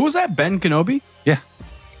journey. Who was that? Ben Kenobi? Yeah.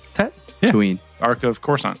 Tatooine. Ark of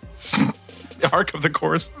Coruscant. The Ark of the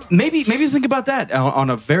Coruscant. Maybe think about that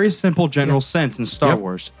on a very simple general sense in Star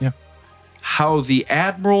Wars. Yeah. How the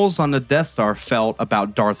admirals on the Death Star felt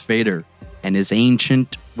about Darth Vader and his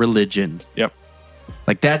ancient religion. Yep.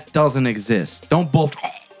 Like, that doesn't exist. Don't bullshit.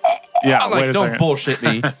 Yeah, Like, wait a don't second. bullshit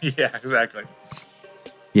me. Yeah, exactly.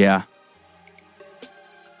 Yeah.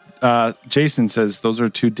 Jason says those are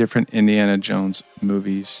two different Indiana Jones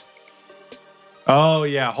movies. Oh,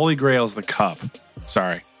 yeah. Holy Grail's the cup.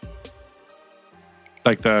 Sorry.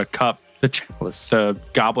 Like the cup, The chalice. the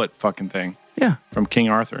goblet fucking thing Yeah. from King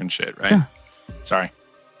Arthur and shit, right? Yeah. Sorry.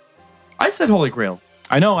 I said Holy Grail.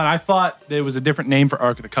 I know, and I thought there was a different name for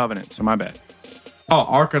Ark of the Covenant, so my bad. Oh,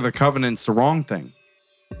 Ark of the Covenant's the wrong thing.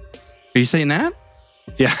 Are you saying that?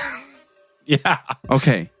 Yeah. Yeah.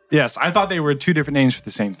 Okay. Yes, I thought they were two different names for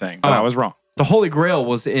the same thing, but I was wrong. The Holy Grail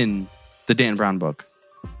was in the Dan Brown book.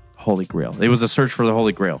 Holy Grail. It was a search for the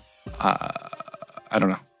Holy Grail. I don't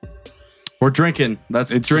know. We're drinking.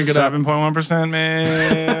 Let's It's drink it up. 7.1%,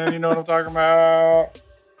 man. You know what I'm talking about.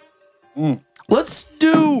 Let's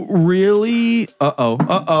do really.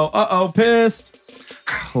 Pissed.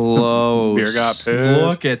 Close. Beer got pissed.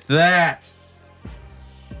 Look at that.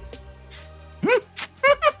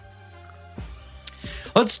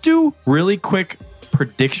 Let's do really quick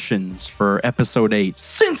predictions for episode 8,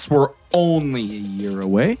 since we're only a year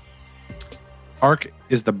away. Ark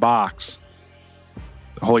is the box.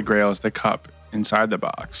 The Holy Grail is the cup inside the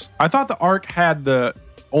box. I thought the Ark had the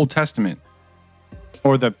Old Testament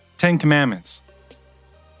or the Ten Commandments.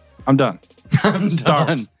 I'm done. I'm Star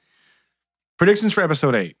done. Wars. Predictions for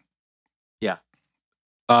episode 8. Yeah.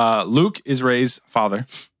 Luke is Rey's father.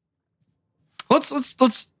 Let's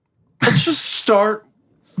just start,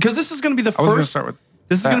 because this is going to be the I was going to first. start with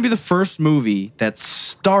This is that. going to be the first movie that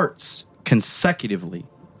starts consecutively.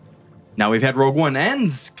 Now, we've had Rogue One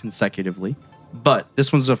ends consecutively, but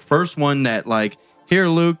this one's the first one that, like, here,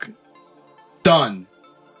 Luke, done.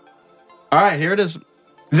 All right, here it is.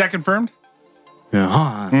 Is that confirmed?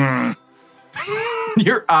 Uh-huh.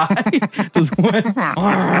 Your eye just went. All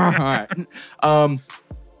right.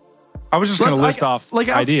 I was just going to list off like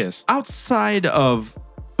ideas. outside of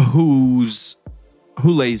who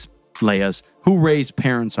Rey's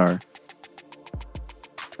parents are.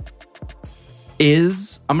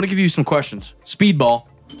 I'm going to give you some questions. Speedball.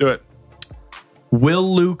 Do it.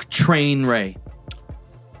 Will Luke train Rey?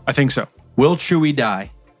 I think so. Will Chewie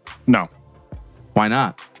die? No. Why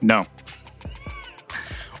not? No.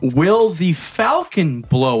 Will the Falcon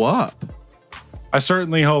blow up? I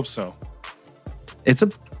certainly hope so. It's a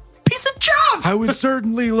piece of junk. I would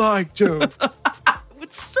certainly like to. I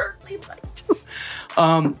would certainly like to.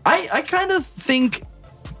 I kind of think.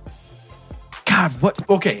 God, what?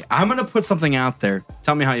 Okay, I'm gonna put something out there.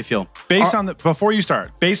 Tell me how you feel. Before you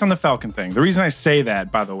start, based on the Falcon thing, the reason I say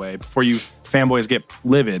that, by the way, before you fanboys get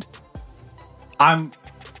livid,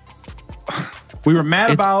 we were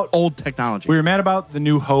mad It's about old technology. We were mad about the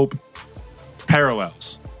New Hope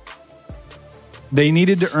parallels. They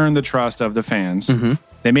needed to earn the trust of the fans. Mm-hmm.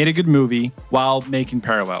 They made a good movie while making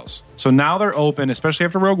parallels. So now they're open, especially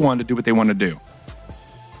after Rogue One, to do what they want to do.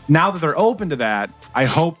 Now that they're open to that, I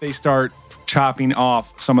hope they start chopping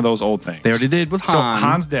off some of those old things. They already did with Han. So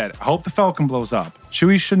Han's dead. I hope the Falcon blows up.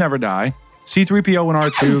 Chewie should never die. C-3PO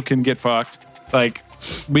and R2 can get fucked. Like,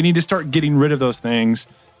 we need to start getting rid of those things.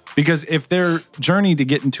 Because if their journey to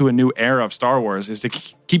get into a new era of Star Wars is to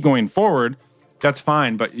keep going forward, that's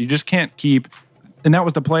fine. But you just can't keep... And that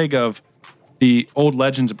was the plague of the old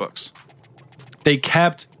Legends books. They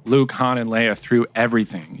kept Luke, Han, and Leia through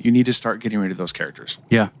everything. You need to start getting rid of those characters.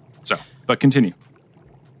 Yeah. So, but continue.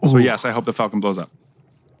 So yes, I hope the Falcon blows up.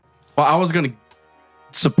 Well, I was gonna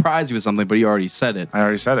surprise you with something, but you already said it. I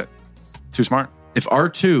already said it. Too smart. If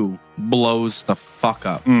R2 blows the fuck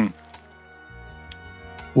up,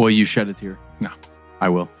 will you shed a tear? No. I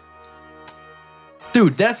will.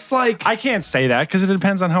 Dude, that's like... I can't say that because it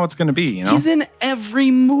depends on how it's going to be, you know? He's in every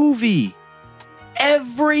movie.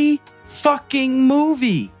 Every fucking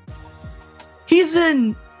movie. He's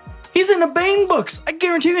in He's in the Bane books. I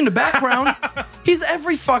guarantee you in the background. He's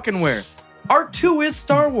every fucking where. R2 is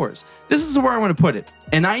Star Wars. This is where I want to put it.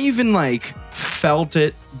 And I even felt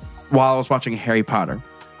it while I was watching Harry Potter.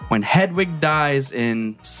 When Hedwig dies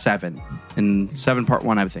in 7 part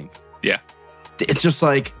 1, I think. Yeah. It's just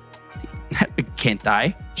like, Hedwig can't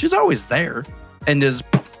die. She's always there. And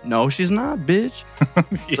no, she's not, bitch.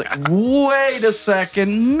 It's like, wait a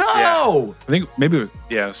second. No. Yeah. I think maybe it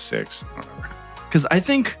was 6. I don't remember. Because I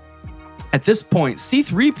think at this point,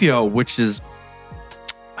 C-3PO, which is,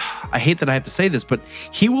 I hate that I have to say this, but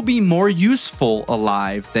he will be more useful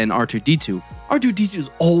alive than R2-D2. R2-D2 is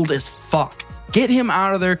old as fuck. Get him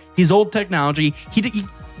out of there. He's old technology.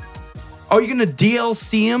 Are you going to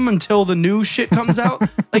DLC him until the new shit comes out?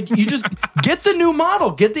 You just get the new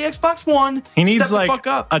model. Get the Xbox One. He needs step the fuck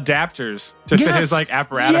up. adapters to fit his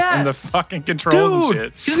apparatus and the fucking controls and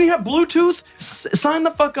shit. He doesn't have Bluetooth. Sign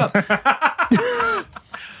the fuck up.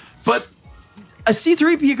 But a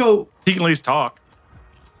C-3PO, he can at least talk.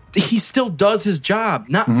 He still does his job.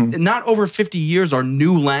 Not over 50 years are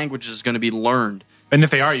new languages going to be learned. And if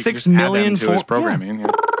they are, you can just add them to his programming.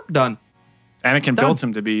 Yeah. Done. Anakin built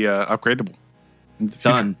him to be upgradable. In the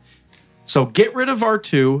future. Done. So get rid of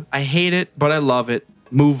R2. I hate it, but I love it.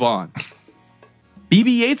 Move on.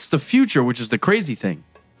 BB-8's the future, which is the crazy thing.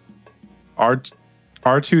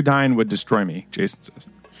 R2 dying would destroy me, Jason says.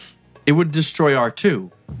 It would destroy R2.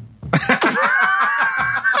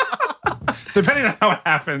 Depending on how it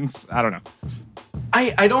happens, I don't know.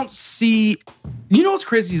 I don't see... You know what's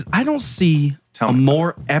crazy is I don't see a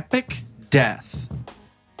more epic death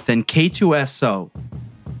than K2SO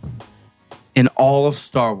in all of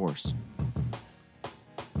Star Wars.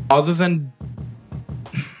 Other than...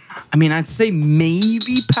 I'd say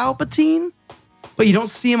maybe Palpatine, but you don't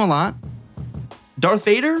see him a lot. Darth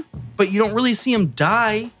Vader, but you don't really see him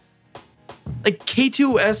die.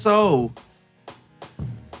 K2SO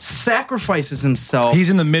sacrifices himself. He's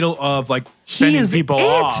in the middle of fending people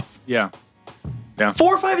off. Yeah.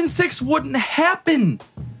 4, 5, and 6 wouldn't happen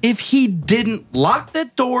if he didn't lock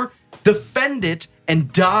that door, defend it,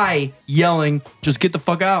 and die yelling, just get the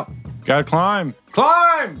fuck out. Gotta climb.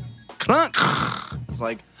 Climb! It's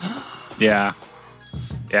like... Yeah.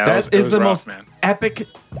 Yeah, that is the rough, most epic...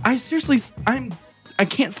 I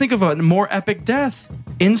can't think of a more epic death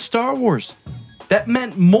in Star Wars. That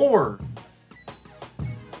meant more.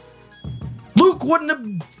 Luke wouldn't have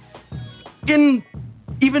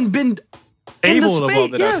even been able to blow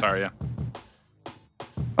the Death Star, yeah.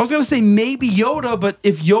 I was gonna say maybe Yoda, but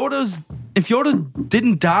if Yoda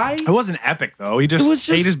didn't die, it wasn't epic though. He just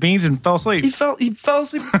ate his beans and fell asleep. He fell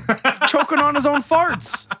asleep choking on his own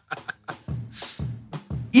farts.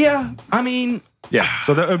 Yeah, yeah.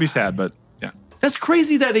 So that would be sad, but yeah, that's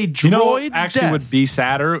crazy that a droid's actually death would be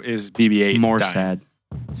sadder is BB-8 more dying. sad.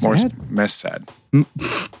 More less sad.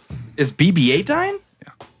 Is BB-8 dying?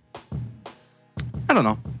 Yeah. I don't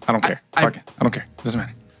know. I don't care. Fuck it. I don't care. Doesn't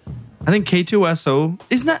matter. I think K2SO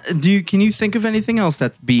is not. Can you think of anything else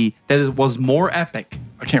that was more epic?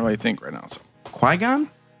 I can't really think right now. So Qui-Gon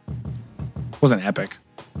wasn't epic.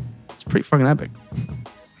 It's pretty fucking epic.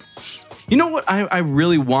 You know what I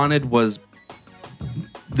really wanted was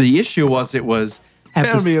the issue was it was.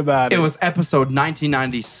 Tell me about it. It was episode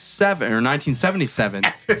 1997 or 1977.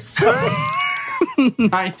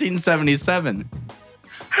 1977.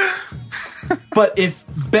 But if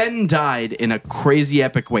Ben died in a crazy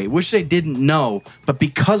epic way, which they didn't know, but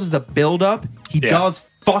because of the buildup, he does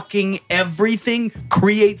fucking everything,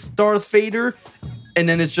 creates Darth Vader, and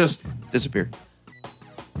then it's just disappeared.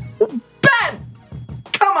 Ben!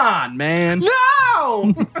 Come on, man.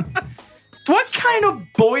 No! What kind of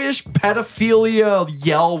boyish pedophilia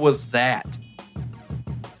yell was that?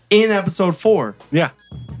 In episode 4. Yeah.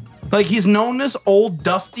 He's known this old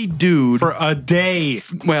dusty dude for a day.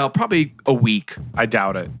 Well, probably a week. I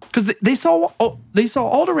doubt it. Because they saw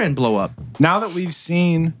Alderaan blow up. Now that we've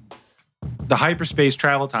seen the hyperspace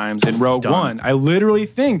travel times in Rogue One, I literally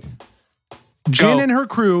think Jyn and her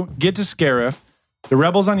crew get to Scarif, the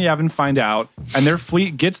rebels on Yavin find out, and their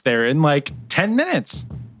fleet gets there in 10 minutes.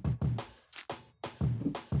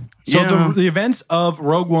 So the events of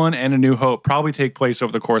Rogue One and A New Hope probably take place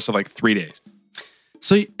over the course of 3 days.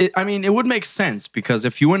 So, it would make sense because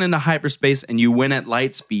if you went into hyperspace and you went at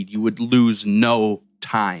light speed, you would lose no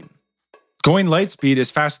time. Going light speed is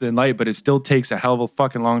faster than light, but it still takes a hell of a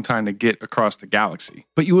fucking long time to get across the galaxy.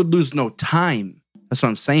 But you would lose no time. That's what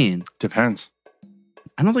I'm saying. Depends.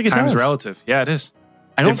 I don't think it does. Time's relative. Yeah, it is.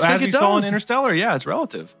 I don't think it does. As we saw in Interstellar, yeah, it's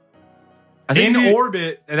relative. In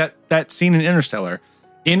orbit, that scene in Interstellar,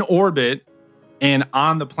 in orbit and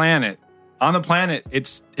on the planet,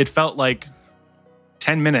 it felt like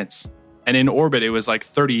 10 minutes. And in orbit, it was like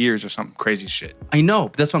 30 years or something crazy shit. I know.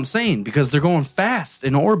 But that's what I'm saying, because they're going fast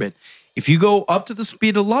in orbit. If you go up to the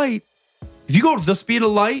speed of light,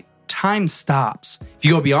 time stops. If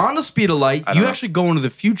you go beyond the speed of light, you actually go into the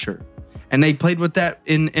future. And they played with that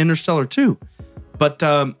in Interstellar too. But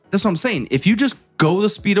that's what I'm saying. If you just go the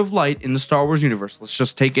speed of light in the Star Wars universe, let's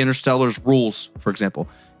just take Interstellar's rules, for example.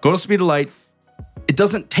 Go to the speed of light. It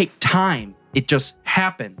doesn't take time. It just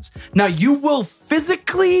happens. Now, you will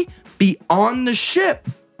physically be on the ship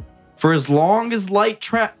for as long as light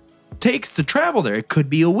takes to travel there. It could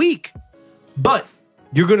be a week. But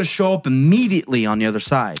you're going to show up immediately on the other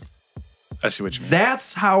side. I see what you mean.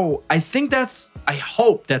 That's how, I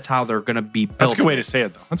hope that's how they're going to be built. That's a good way to say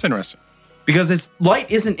it, though. That's interesting. Because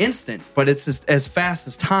light isn't instant, but it's as fast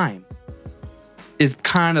as time is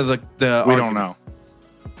kind of the we argument. don't know.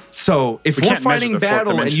 So if we're fighting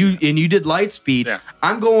battle and you did light speed,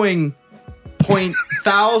 I'm going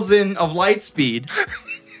 0.1000 of light speed.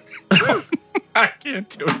 I can't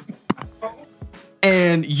do it.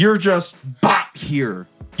 And you're just bop here.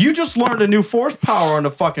 You just learned a new force power on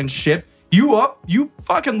the fucking ship. You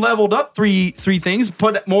fucking leveled up three things,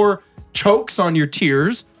 put more chokes on your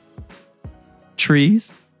tiers.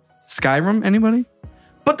 Trees? Skyrim, anybody?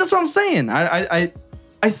 But that's what I'm saying.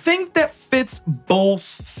 I think that fits both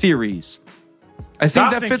theories. I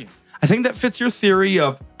think that fits your theory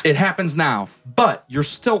of it happens now, but you're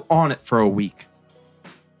still on it for a week.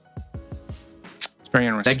 It's very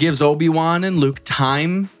interesting. That gives Obi-Wan and Luke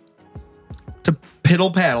time to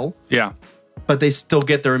piddle paddle. Yeah. But they still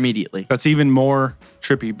get there immediately. That's even more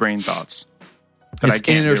trippy brain thoughts that I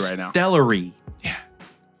can't do right now. Interstellar-y. Yeah.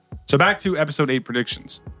 So back to episode 8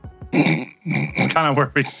 predictions. It's kind of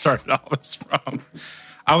where we started all this from.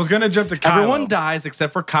 I was going to jump to Kylo. Everyone dies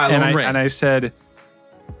except for Kylo and Rey. And I said,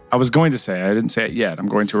 I was going to say, I didn't say it yet. I'm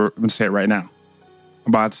going to say it right now.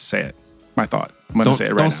 I'm about to say it. My thought. I'm going to say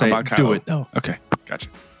it right now about Kylo. Do it. No. Okay. Gotcha.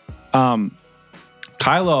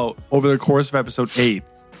 Kylo, over the course of episode 8,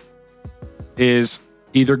 is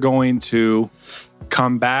either going to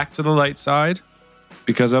come back to the light side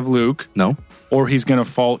because of Luke. No. Or he's going to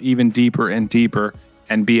fall even deeper and deeper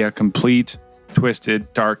and be a complete,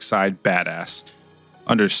 twisted, dark side badass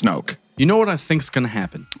under Snoke. You know what I think's going to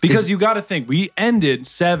happen? Because you got to think, we ended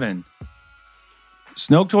 7.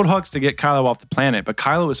 Snoke told Hux to get Kylo off the planet, but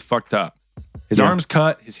Kylo is fucked up. His arm's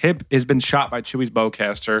cut, his hip has been shot by Chewie's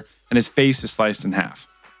bowcaster, and his face is sliced in half.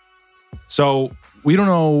 So we don't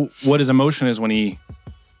know what his emotion is when he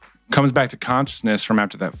comes back to consciousness from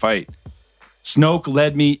after that fight. Snoke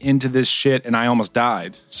led me into this shit and I almost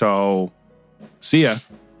died. So, see ya.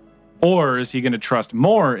 Or is he going to trust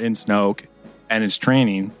more in Snoke and his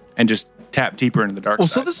training and just tap deeper into the dark side?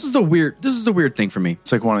 So this is the weird thing for me.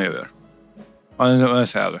 It's like one or the other.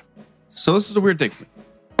 Let's have it. So this is the weird thing for me.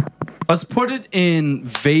 Let's put it in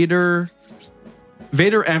Vader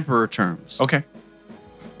Emperor terms. Okay.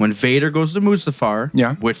 When Vader goes to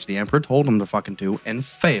Mustafar, which the Emperor told him to fucking do, and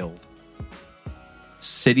failed,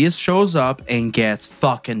 Sidious shows up and gets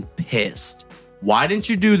fucking pissed. Why didn't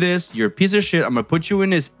you do this? You're a piece of shit. I'm going to put you in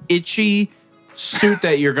this itchy suit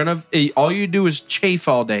that you're going to... All you do is chafe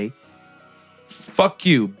all day. Fuck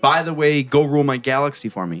you. By the way, go rule my galaxy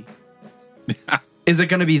for me. Is it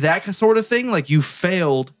going to be that sort of thing? Like, you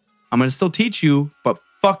failed. I'm going to still teach you, but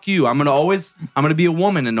fuck you. I'm going to be a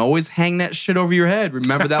woman and always hang that shit over your head.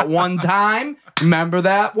 Remember that one time? Remember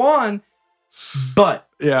that one? But...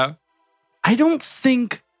 yeah. I don't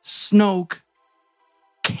think Snoke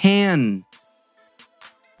can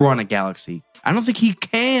run a galaxy. I don't think he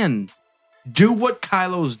can do what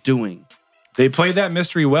Kylo's doing. They played that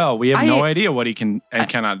mystery well. We have no idea what he can and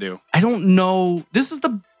cannot do. I don't know. This is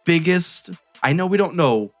the biggest... I know we don't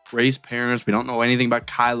know Rey's parents. We don't know anything about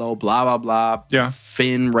Kylo, blah, blah, blah. Yeah.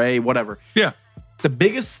 Finn, Rey, whatever. Yeah. The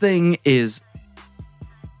biggest thing is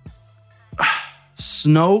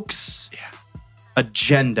Snoke's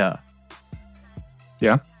agenda.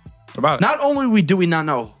 Yeah. What about it? Not only do we not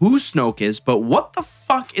know who Snoke is, but what the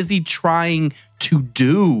fuck is he trying to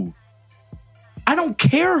do? I don't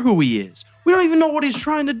care who he is. We don't even know what he's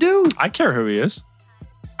trying to do. I care who he is.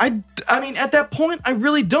 I mean, at that point, I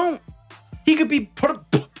really don't. He could be put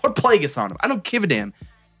Plagueis on him. I don't give a damn.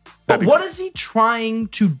 But what is he trying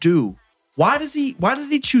to do? Why did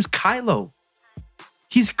he choose Kylo?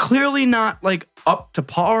 He's clearly not like up to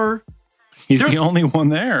par. He's the only one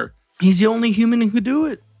there. He's the only human who could do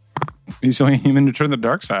it. He's the only human to turn the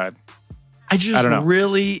dark side. I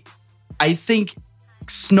think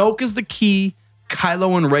Snoke is the key.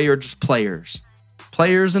 Kylo and Rey are just players.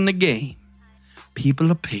 Players in the game.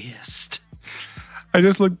 People are pissed. I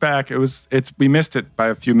just looked back. We missed it by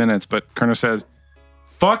a few minutes, but Kerner said,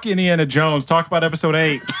 Fuck Indiana Jones. Talk about episode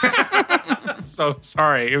 8. So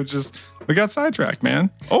sorry. It was just, we got sidetracked,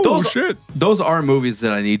 man. Oh, shit. Those are movies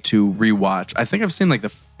that I need to rewatch. I think I've seen like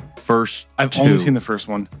the first I've two. only seen the first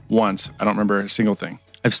one once. I don't remember a single thing.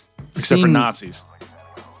 Except for Nazis.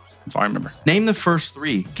 That's all I remember. Name the first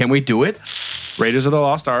 3. Can we do it? Raiders of the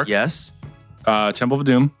Lost Ark. Yes. Temple of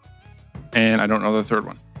Doom. And I don't know the third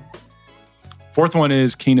one. Fourth one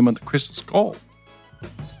is Kingdom of the Crystal Skull.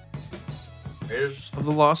 Raiders of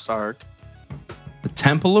the Lost Ark. The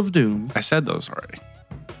Temple of Doom. I said those already.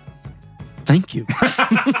 Thank you.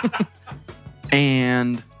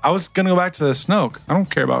 And I was going to go back to Snoke. I don't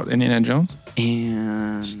care about Indiana Jones.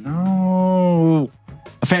 No.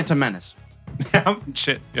 A Phantom Menace.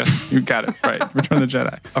 Shit. Yes, you got it. Right. Return of the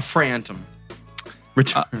Jedi. A Phantom.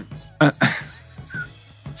 Return.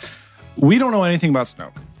 We don't know anything about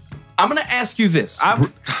Snoke. I'm going to ask you this. I'm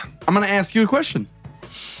going to ask you a question.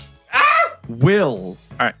 Will,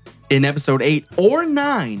 All right. in episode 8 or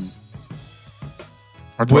 9,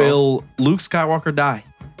 will Luke Skywalker die?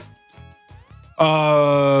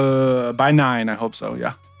 By 9, I hope so,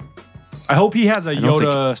 yeah. I hope he has a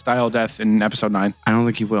Yoda-style death in episode 9. I don't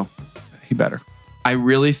think he will. He better. I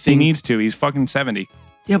really He think... needs to. He's fucking 70.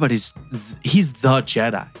 Yeah, but he's the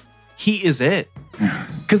Jedi. He is it.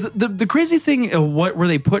 Because the crazy thing of where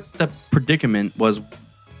they put the predicament was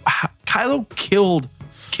Kylo killed.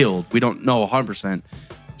 We don't know 100%.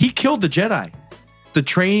 He killed the Jedi. The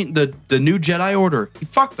new Jedi Order. He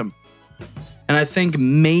fucked them. And I think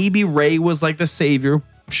maybe Rey was like the savior.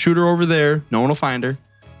 Shoot her over there. No one will find her.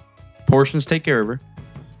 Portions take care of her.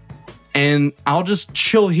 And I'll just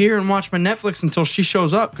chill here and watch my Netflix until she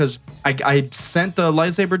shows up. Because I sent the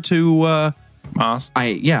lightsaber to... Moss.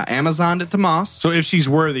 Amazoned it to Moss. So if she's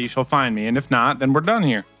worthy, she'll find me. And if not, then we're done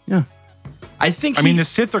here. Yeah. I mean, the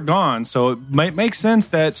Sith are gone, so it might make sense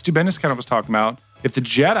that Stu Bendis kind of was talking about if the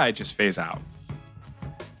Jedi just phase out.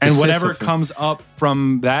 And whatever comes up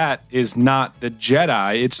from that is not the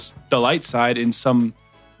Jedi, it's the light side in some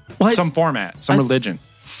format, some religion.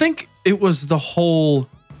 I think it was the whole...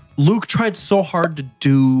 Luke tried so hard to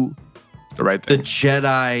do the right thing. The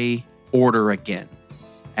Jedi Order again.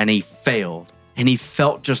 And he failed. And he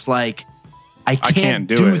felt just like, I can't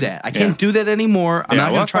do that. I can't do that anymore. I'm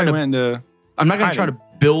not going to try to... I'm not going to try to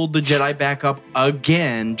build the Jedi back up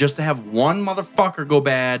again just to have one motherfucker go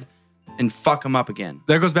bad and fuck him up again.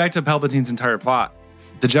 That goes back to Palpatine's entire plot.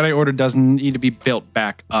 The Jedi Order doesn't need to be built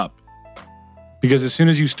back up. Because as soon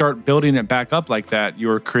as you start building it back up like that,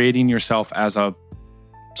 you're creating yourself as a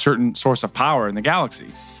certain source of power in the galaxy.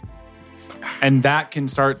 And that can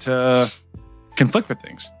start to conflict with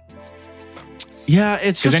things. Yeah,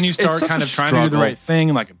 it's just... Because then you start kind of trying to do the right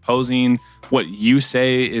thing, like imposing what you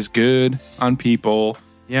say is good on people,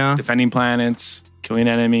 defending planets, killing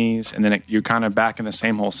enemies, and then you're kind of back in the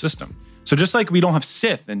same whole system. So just like we don't have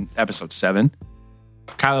Sith in episode 7,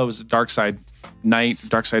 Kylo is a dark side knight,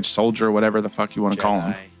 dark side soldier, whatever the fuck you want to call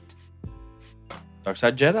him. Dark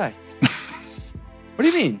side Jedi. What do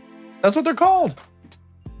you mean? That's what they're called.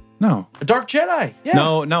 No. A dark Jedi. Yeah.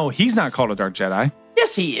 No, he's not called a dark Jedi.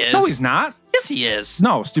 Yes, he is. No, he's not. Yes, he is.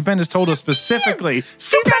 No, Stupendous told us specifically.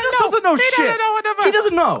 Stupendous doesn't know shit. He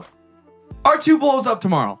doesn't know. R2 blows up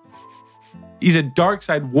tomorrow. He's a dark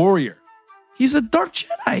side warrior. He's a dark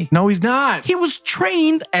Jedi. No, he's not. He was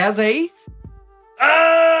trained as a...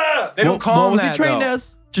 They don't call him that, What was he trained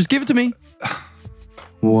as? Just give it to me.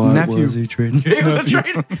 What nephew. was he trained? He was a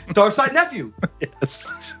trained dark side nephew.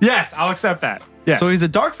 Yes, I'll accept that. Yes. So he's a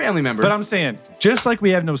dark family member. But I'm saying, just like we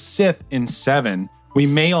have no Sith in 7, we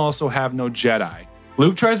may also have no Jedi.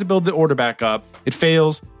 Luke tries to build the Order back up. It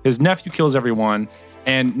fails. His nephew kills everyone.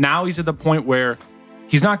 And now he's at the point where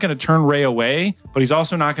he's not going to turn Rey away, but he's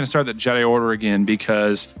also not going to start the Jedi Order again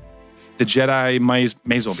because the Jedi may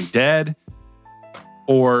as well be dead.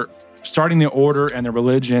 Or starting the Order and the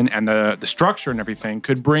religion and the structure and everything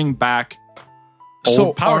could bring back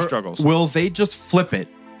old power struggles. Will they just flip it?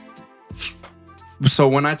 So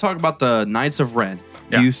when I talk about the Knights of Ren,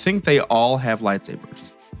 do you think they all have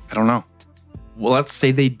lightsabers? I don't know. Well, let's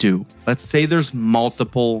say they do. Let's say there's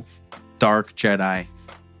multiple dark Jedi.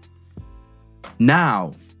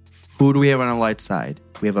 Now, who do we have on the light side?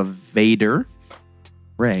 We have a Vader,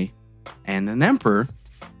 Rey, and an Emperor,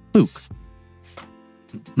 Luke.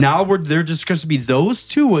 Now they're just going to be those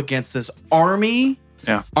two against this army.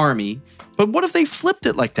 But what if they flipped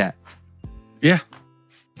it like that? Yeah,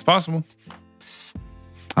 it's possible.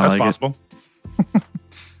 That's possible.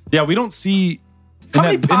 Yeah, we don't see... How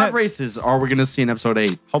many pod races are we going to see in episode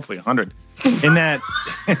 8? Hopefully 100. In that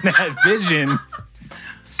vision,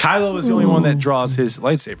 Kylo is the only one that draws his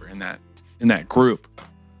lightsaber in that group.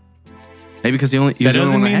 Maybe because he only That the only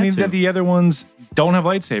doesn't one that mean had to. that the other ones don't have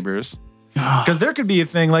lightsabers. Because there could be a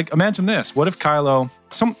thing like, imagine this. What if Kylo,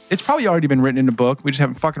 it's probably already been written in a book. We just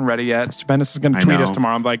haven't fucking read it yet. Stupendous is going to I tweet know. us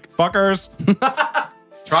tomorrow. I'm like, fuckers.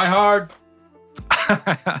 Try hard.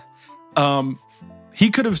 He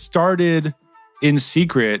could have started in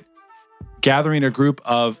secret gathering a group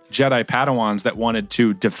of Jedi Padawans that wanted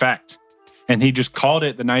to defect. And he just called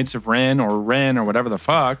it the Knights of Ren or whatever the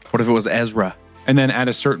fuck. What if it was Ezra? And then at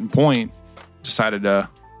a certain point, decided to...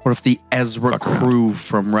 What if the Ezra Fuck crew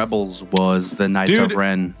from Rebels was the Knights Dude. of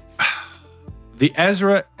Ren? The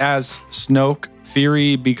Ezra as Snoke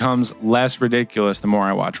theory becomes less ridiculous the more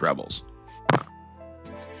I watch Rebels.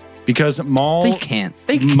 Because Maul... They can't.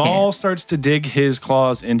 They can't. Maul starts to dig his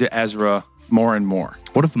claws into Ezra more and more.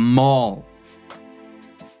 What if Maul?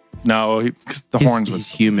 No, because the He's- horns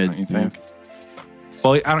he's would... human. Don't you think?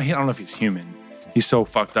 Well, I don't know if he's human. He's so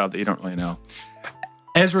fucked up that you don't really know.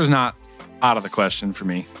 Ezra's not out of the question for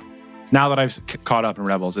me. Now that I've caught up in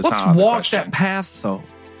Rebels, it's Let's not out of the walk question. that path, though.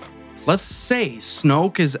 Let's say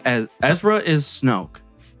Snoke is as Ezra is Snoke.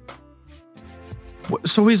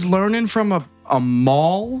 So he's learning from a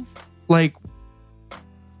Maul? Like,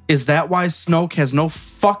 is that why Snoke has no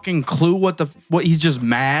fucking clue what he's just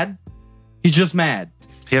mad? He's just mad.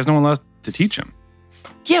 He has no one left to teach him.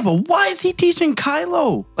 Yeah, but why is he teaching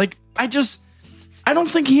Kylo? Like, I don't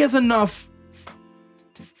think he has enough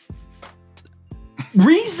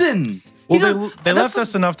reason. Well, they left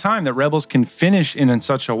us enough time that Rebels can finish in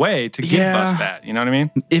such a way to give Yeah. us that. You know what I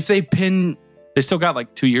mean? If they pin, They still got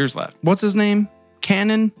like 2 years left. what's his name?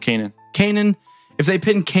 Kanan? Kanan. If they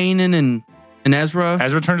pin Kanan and Ezra,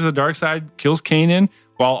 Ezra turns to the dark side, kills Kanan,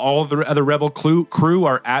 while all the other Rebel crew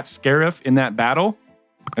are at Scarif in that battle.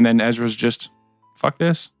 And then Ezra's just, fuck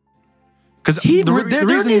this. Because there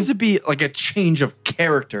needs to be like a change of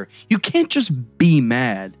character. You can't just be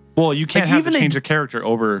mad. Well, you can't like, have even to a- change a character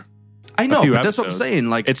over I know, a few but that's what I'm episodes. saying.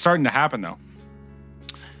 Like, It's starting to happen, though.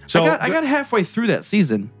 So I got halfway through that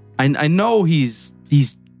season. I know he's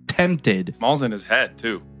tempted. Maul's in his head,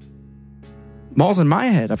 too. Maul's in my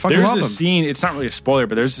head. I fucking There's love a him. scene, it's not really a spoiler,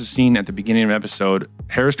 but there's a scene at the beginning of an episode.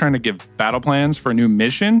 Hera's trying to give battle plans for a new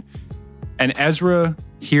mission, and Ezra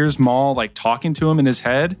hears Maul like talking to him in his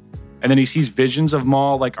head, and then he sees visions of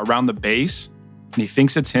Maul like around the base, and he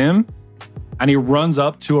thinks it's him, and he runs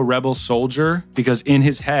up to a rebel soldier because in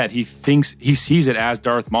his head he sees it as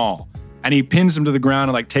Darth Maul, and he pins him to the ground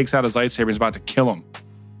and like takes out his lightsaber and is about to kill him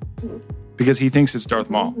because he thinks it's Darth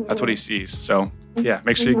Maul. That's what he sees. So yeah,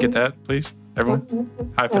 make sure you get that, please, everyone.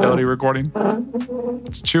 High fidelity recording.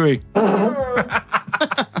 It's Chewie.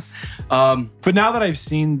 But now that I've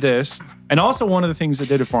seen this, and also one of the things that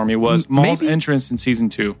did it for me was Maul's Maybe- entrance in season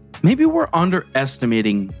 2. Maybe we're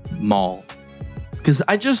underestimating Maul. Because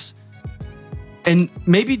and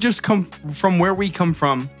maybe just come from where we come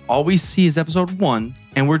from, all we see is episode 1,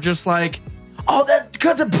 and we're just like, oh, that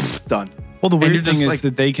cut the done. Well, the And weird you're thing just is like-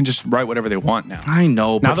 that they can just write whatever they want now. I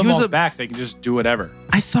know, Now but the he was Maul's back, they can just do whatever.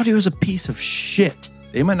 I thought he was a piece of shit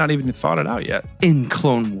They might not even have thought it out yet. in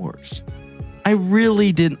Clone Wars. I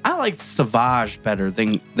really didn't. I liked Savage better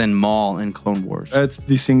than Maul in Clone Wars. That's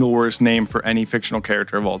the single worst name for any fictional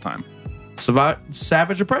character of all time.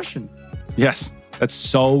 Savage Oppression. Yes, that's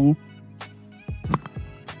so...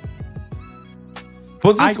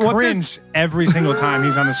 I cringe every single time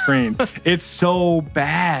he's on the screen. It's so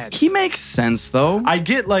bad. He makes sense though. I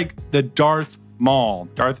get like the Darth Maul,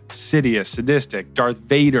 Darth Sidious, sadistic, Darth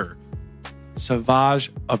Vader,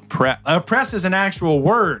 Savage Oppress. Oppress is an actual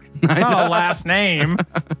word. It's not a last name.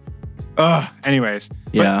 Anyways.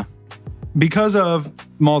 But Yeah. because of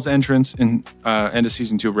Maul's entrance in end of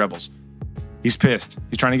season 2 of Rebels, he's pissed.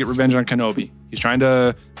 He's trying to get revenge on Kenobi. He's trying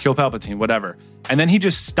to kill Palpatine, whatever. And then he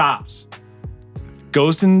just stops,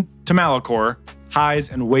 goes into Malachor, hides,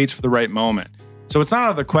 and waits for the right moment. So it's not out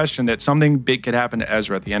of the question that something big could happen to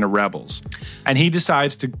Ezra at the end of Rebels. And he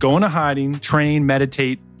decides to go into hiding, train,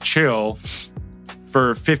 meditate, chill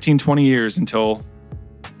for 15, 20 years until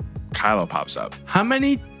Kylo pops up. How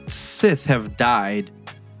many Sith have died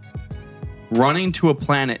running to a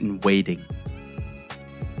planet and waiting?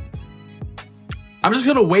 I'm just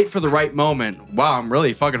gonna wait for the right moment. Wow, I'm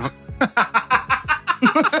really fucking.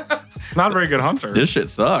 Not a very good hunter. This shit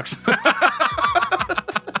sucks.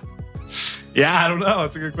 Yeah, I don't know.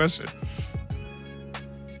 It's a good question.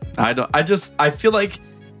 I feel like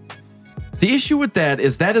the issue with that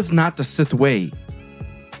is not the Sith way.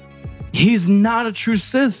 He's not a true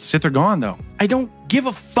Sith. Sith are gone, though. I don't give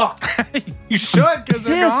a fuck. You should, because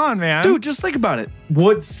they're Yes. gone, man. Dude, just think about it.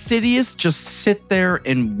 Would Sidious just sit there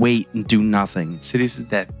and wait and do nothing? Sidious is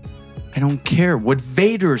dead. I don't care. Would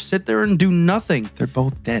Vader sit there and do nothing? They're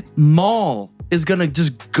both dead. Maul is going to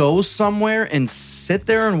just go somewhere and sit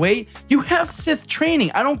there and wait. You have Sith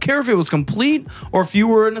training. I don't care if it was complete or if you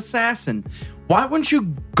were an assassin. Why wouldn't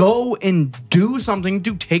you go and do something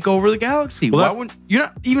to take over the galaxy? Well, Why wouldn't you're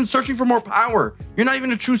not even searching for more power? You're not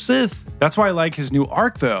even a true Sith. That's why I like his new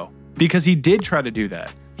arc, though, because he did try to do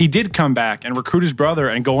that. He did come back and recruit his brother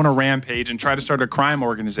and go on a rampage and try to start a crime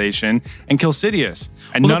organization and kill Sidious.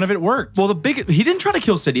 And none of it worked. Well, he didn't try to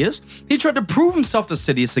kill Sidious. He tried to prove himself to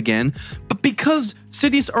Sidious again. But because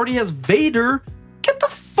Sidious already has Vader, get the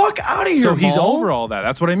fuck out of here, So he's Maul. over all that.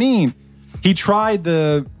 That's what I mean. He tried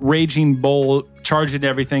the Raging Bull, charge into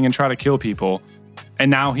everything and try to kill people. And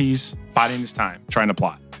now he's biding his time, trying to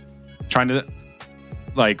plot. Trying to,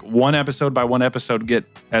 like, one episode by one episode, get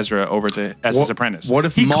Ezra over to as his apprentice. What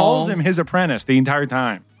if he Maul- calls him his apprentice the entire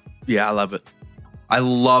time? Yeah, I love it. I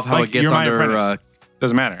love how Like, it gets you're my under apprentice.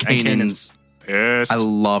 Doesn't matter. And Kanan's. pissed. I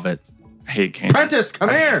love it. I hate Kanan. Prentice, come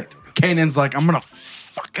here. Kanan's like, I'm gonna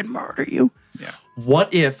fucking murder you. Yeah.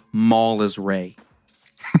 What if Maul is Rey?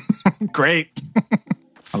 Great.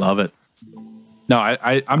 I love it. No,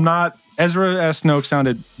 I'm not. Ezra S. Snoke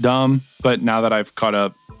sounded dumb, but now that I've caught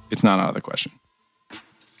up, it's not out of the question.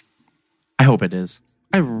 I hope it is.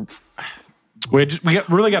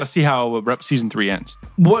 Really got to see how season 3 ends.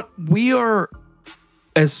 What we are,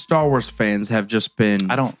 as Star Wars fans, have just been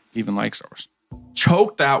I don't even like Star Wars.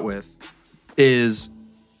 choked out with is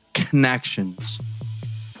connections,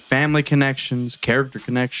 family connections, character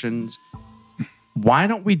connections. Why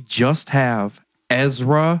don't we just have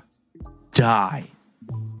Ezra die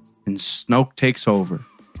and Snoke takes over?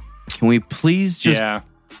 Can we please just? Yeah.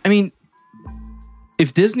 I mean,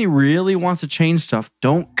 if Disney really wants to change stuff,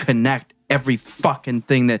 don't connect every fucking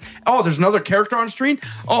thing that. Oh, there's another character on screen.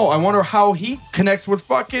 Oh, I wonder how he connects with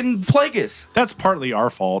fucking Plagueis. That's partly our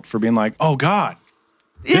fault for being like, oh God,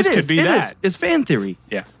 this It could is, be it that. is. It's fan theory.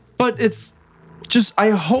 Yeah. But it's just, I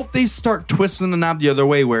hope they start twisting the knob the other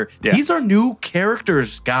way where Yeah. these are new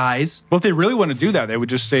characters, guys. Well, if they really want to do that, they would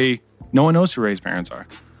just say, no one knows who Rey's parents are.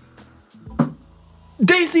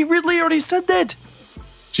 Daisy Ridley already said that.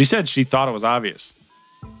 She said she thought it was obvious.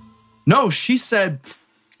 No, she said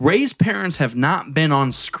Rey's parents have not been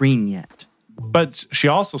on screen yet. But she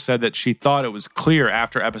also said that she thought it was clear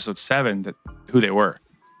after episode 7 that who they were.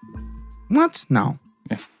 What? No.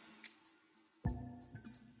 Yeah.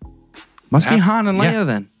 Must be Yeah. Han and Leia Yeah.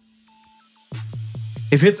 then.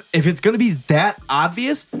 If it's going to be that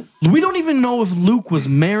obvious, we don't even know if Luke was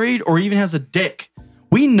married or even has a dick.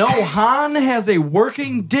 We know Han has a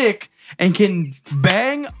working dick and can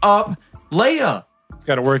bang up Leia It's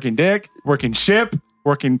got a working dick, working ship,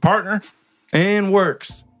 working partner. and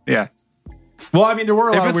works. Yeah. Well, I mean, there were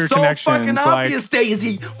a lot If of it's weird so connections. fucking obvious,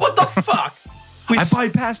 Daisy, what the fuck? I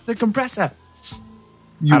bypassed the compressor.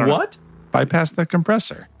 You I don't know. what? Bypassed the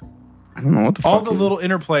compressor. I don't know what the fuck. All the little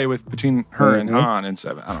interplay between her and Han and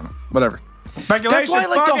 7. I don't know. Whatever. Speculation. That's why I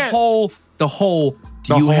like fuck the it. whole. Do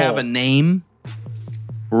The you whole. have a name?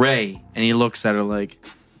 Ray, and he looks at her like,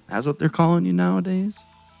 "That's what they're calling you nowadays,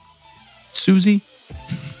 Susie,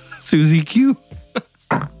 Susie Q."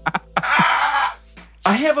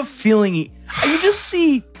 I have a feeling you just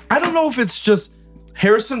see. I don't know if it's just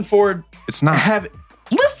Harrison Ford. It's not.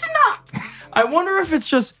 Listen up. I wonder if it's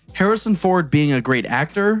just Harrison Ford being a great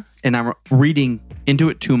actor, and I'm reading into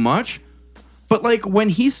it too much. But like when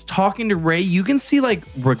he's talking to Ray, you can see like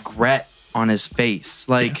regret on his face.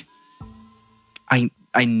 Like,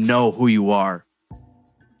 I know who you are.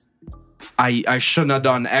 I shouldn't have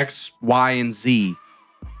done X, Y, and Z.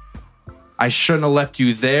 I shouldn't have left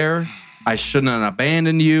you there. I shouldn't have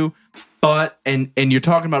abandoned you. But and you're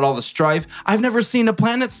talking about all the strife. I've never seen a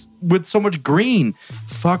planet with so much green.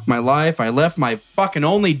 Fuck my life. I left my fucking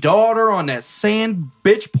only daughter on that sand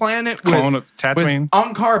bitch planet Clone with of Tatooine.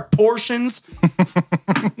 Unkar portions.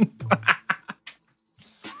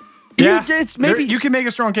 Yeah. It's maybe you can make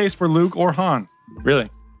a strong case for Luke or Han. Really.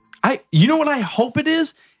 You know what I hope it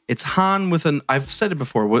is? It's Han with I've said it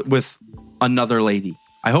before, with another lady.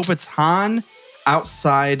 I hope it's Han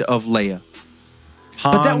outside of Leia.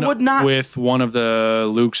 Han But that would not- with one of the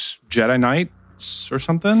Luke's Jedi Knights or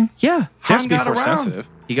something. Yeah, She has Han to be got force around. sensitive.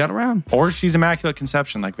 He got around. Or she's Immaculate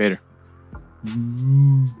Conception like Vader.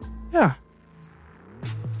 Yeah.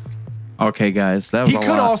 Okay, guys, that was He a could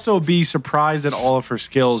lot. also be surprised at all of her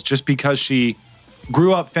skills just because she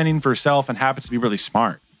grew up fending for herself and happens to be really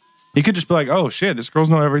smart. He could just be like, "Oh shit, this girl's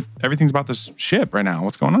know everything's about this ship right now.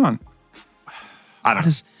 What's going on?" I don't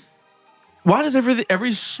know. Why does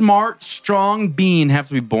every smart, strong being have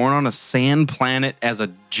to be born on a sand planet as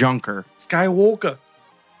a junker? Skywalker.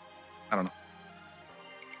 I don't know.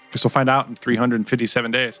 Because Guess we'll find out in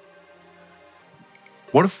 357 days.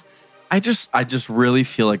 What if I just really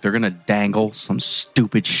feel like they're gonna dangle some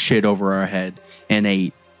stupid shit over our head in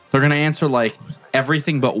 8. They're gonna answer like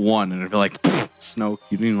everything but one, and it'll be like Snoke.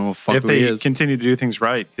 You don't even know what the fuck If who he they is. continue to do things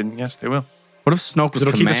right, then yes, they will. What if Snoke was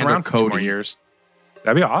It'll keep us Commander around for 2 more Cody? years.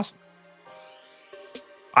 That'd be awesome.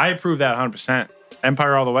 I approve that 100%.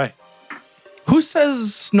 Empire all the way. Who says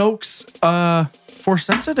Snoke's force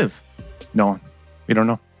sensitive? No one. We don't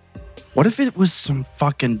know. What if it was some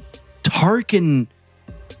fucking Tarkin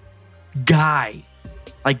guy?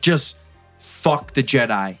 Like, just fuck the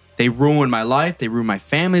Jedi. They ruined my life. They ruined my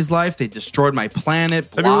family's life. They destroyed my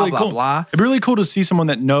planet. Blah, That'd be really blah, cool. blah. It'd be really cool to see someone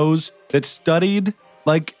that knows, that studied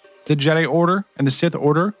like the Jedi Order and the Sith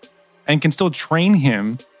Order and can still train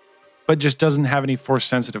him, but just doesn't have any force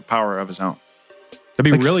sensitive power of his own. That'd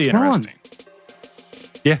be Like really Thrawn. interesting.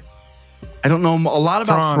 Yeah. I don't know a lot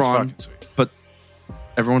about Thrawn's Thrawn, fucking sweet. but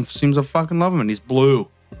everyone seems to fucking love him, and he's blue.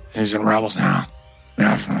 He's in Rebels now.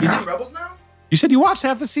 He's in Rebels now? You said you watched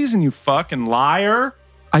half the season, you fucking liar.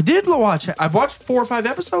 I did watch it. I've watched 4 or 5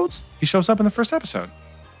 episodes. He shows up in the first episode.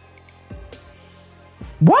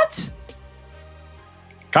 What?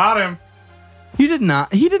 Got him. You did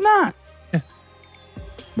not. He did not. Yeah.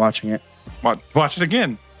 Watching it. Watch it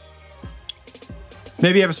again.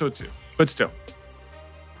 Maybe episode 2, but still.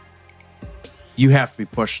 You have to be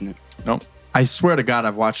pushing it. Nope. I swear to God,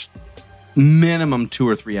 I've watched minimum 2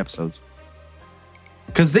 or 3 episodes.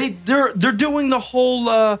 Because they're doing the whole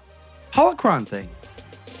holocron thing.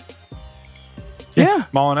 Yeah.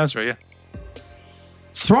 Maul and Ezra, yeah.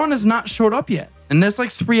 Thrawn has not showed up yet. And that's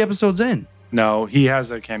like 3 episodes in. No, he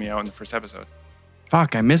has a cameo in the first episode.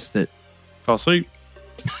 Fuck, I missed it. Fell asleep.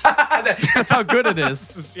 That's how good it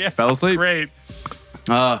is. Yeah, Fell asleep. Great.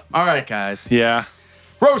 All right, guys. Yeah.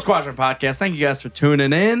 Rogue Squadron Podcast. Thank you guys for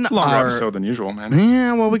tuning in. It's a longer episode than usual, man.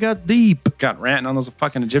 Yeah, well, we got deep. Got ranting on those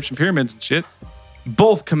fucking Egyptian pyramids and shit.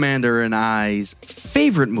 Both Commander and I's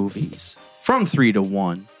favorite movies from 3 to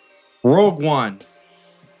 1. Rogue One,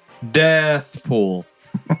 Death Pool,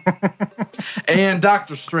 and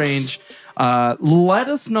Doctor Strange. Let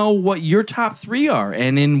us know what your top 3 are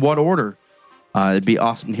and in what order. It'd be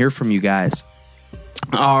awesome to hear from you guys.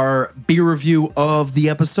 Our beer review of the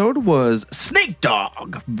episode was Snake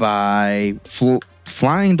Dog by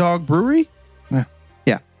Flying Dog Brewery. Yeah.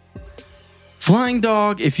 Flying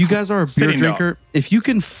Dog, if you guys are a beer Sitting drinker, Dog. if you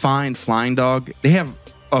can find Flying Dog, they have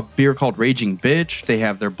a beer called Raging Bitch. They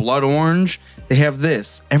have their Blood Orange. They have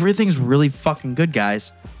this. Everything's really fucking good,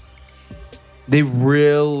 guys. They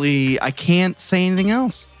really... I can't say anything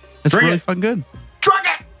else. It's Drink really it. fucking good. Drink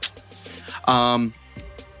it!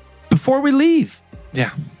 Before we leave,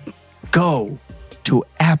 Yeah. go to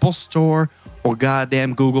Apple Store or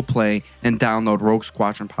goddamn Google Play and download Rogue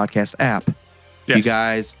Squadron Podcast app. Yes. You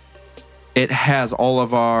guys, it has all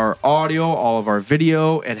of our audio, all of our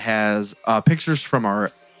video. It has pictures from our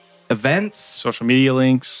events, Social media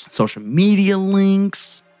links. social media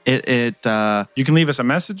links. You You can leave us a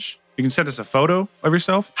message. You can send us a photo of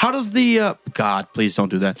yourself. how does the God, please don't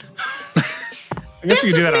do that. I guess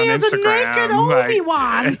you can do that on Instagram.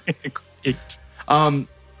 Obi-Wan. Great.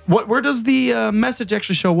 Where does the message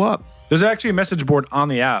actually show up? There's actually a message board on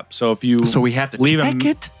the app. So if you So we have to leave check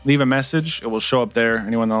it? leave a message, it will show up there.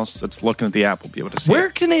 Anyone else that's looking at the app will be able to see Where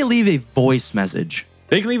it. can they leave a voice message?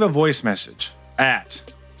 They can leave a voice message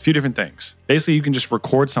at a few different things. Basically, you can just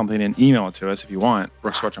record something and email it to us if you want.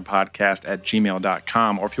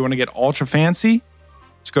 RogueSquadronPodcast@gmail.com. Or if you want to get ultra fancy,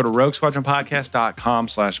 just go to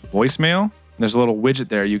RogueSquadronPodcast.com/voicemail. And there's a little widget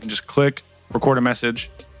there. You can just click, record a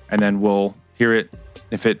message, and then we'll hear it.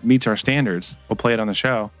 If it meets our standards, we'll play it on the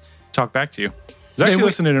show, talk back to you. I was actually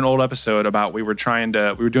listening to an old episode about we were doing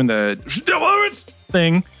the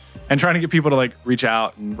thing and trying to get people to like reach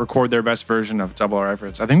out and record their best version of Double Our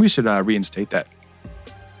Efforts. I think we should reinstate that.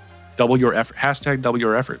 Double your effort. #double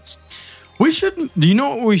your efforts. We should. Do you know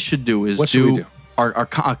what we should do? Is What should we do?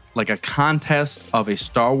 our like a contest of a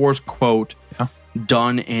Star Wars quote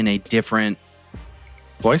done in a different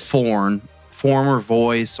Voice? form or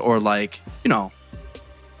voice, or like, you know.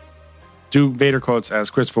 Do Vader quotes as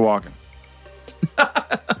Christopher Walken.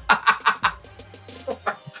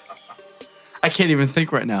 I can't even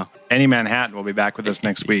think right now. Eddie Manhattan will be back with us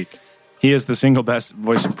next week. He is the single best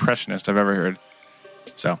voice impressionist I've ever heard.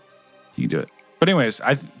 So you can do it. But anyways,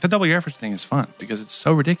 the Double Your Efforts thing is fun because it's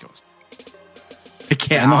so ridiculous. I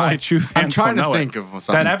can't. And only true fans I'm trying will to know think it. of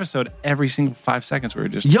something. That episode, every single 5 seconds, we were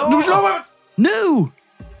just Yo, no.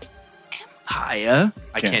 Empire.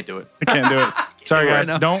 I can't do it. I can't do it. Sorry, Right guys.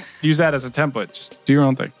 now. Don't use that as a template. Just do your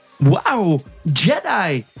own thing. Wow,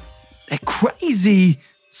 Jedi. They're crazy.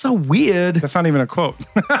 So weird. That's not even a quote.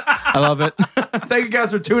 I love it. Thank you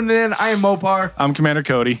guys for tuning in. I am Mopar. I'm Commander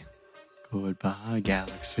Cody. Goodbye,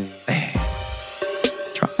 Galaxy.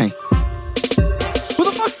 Try.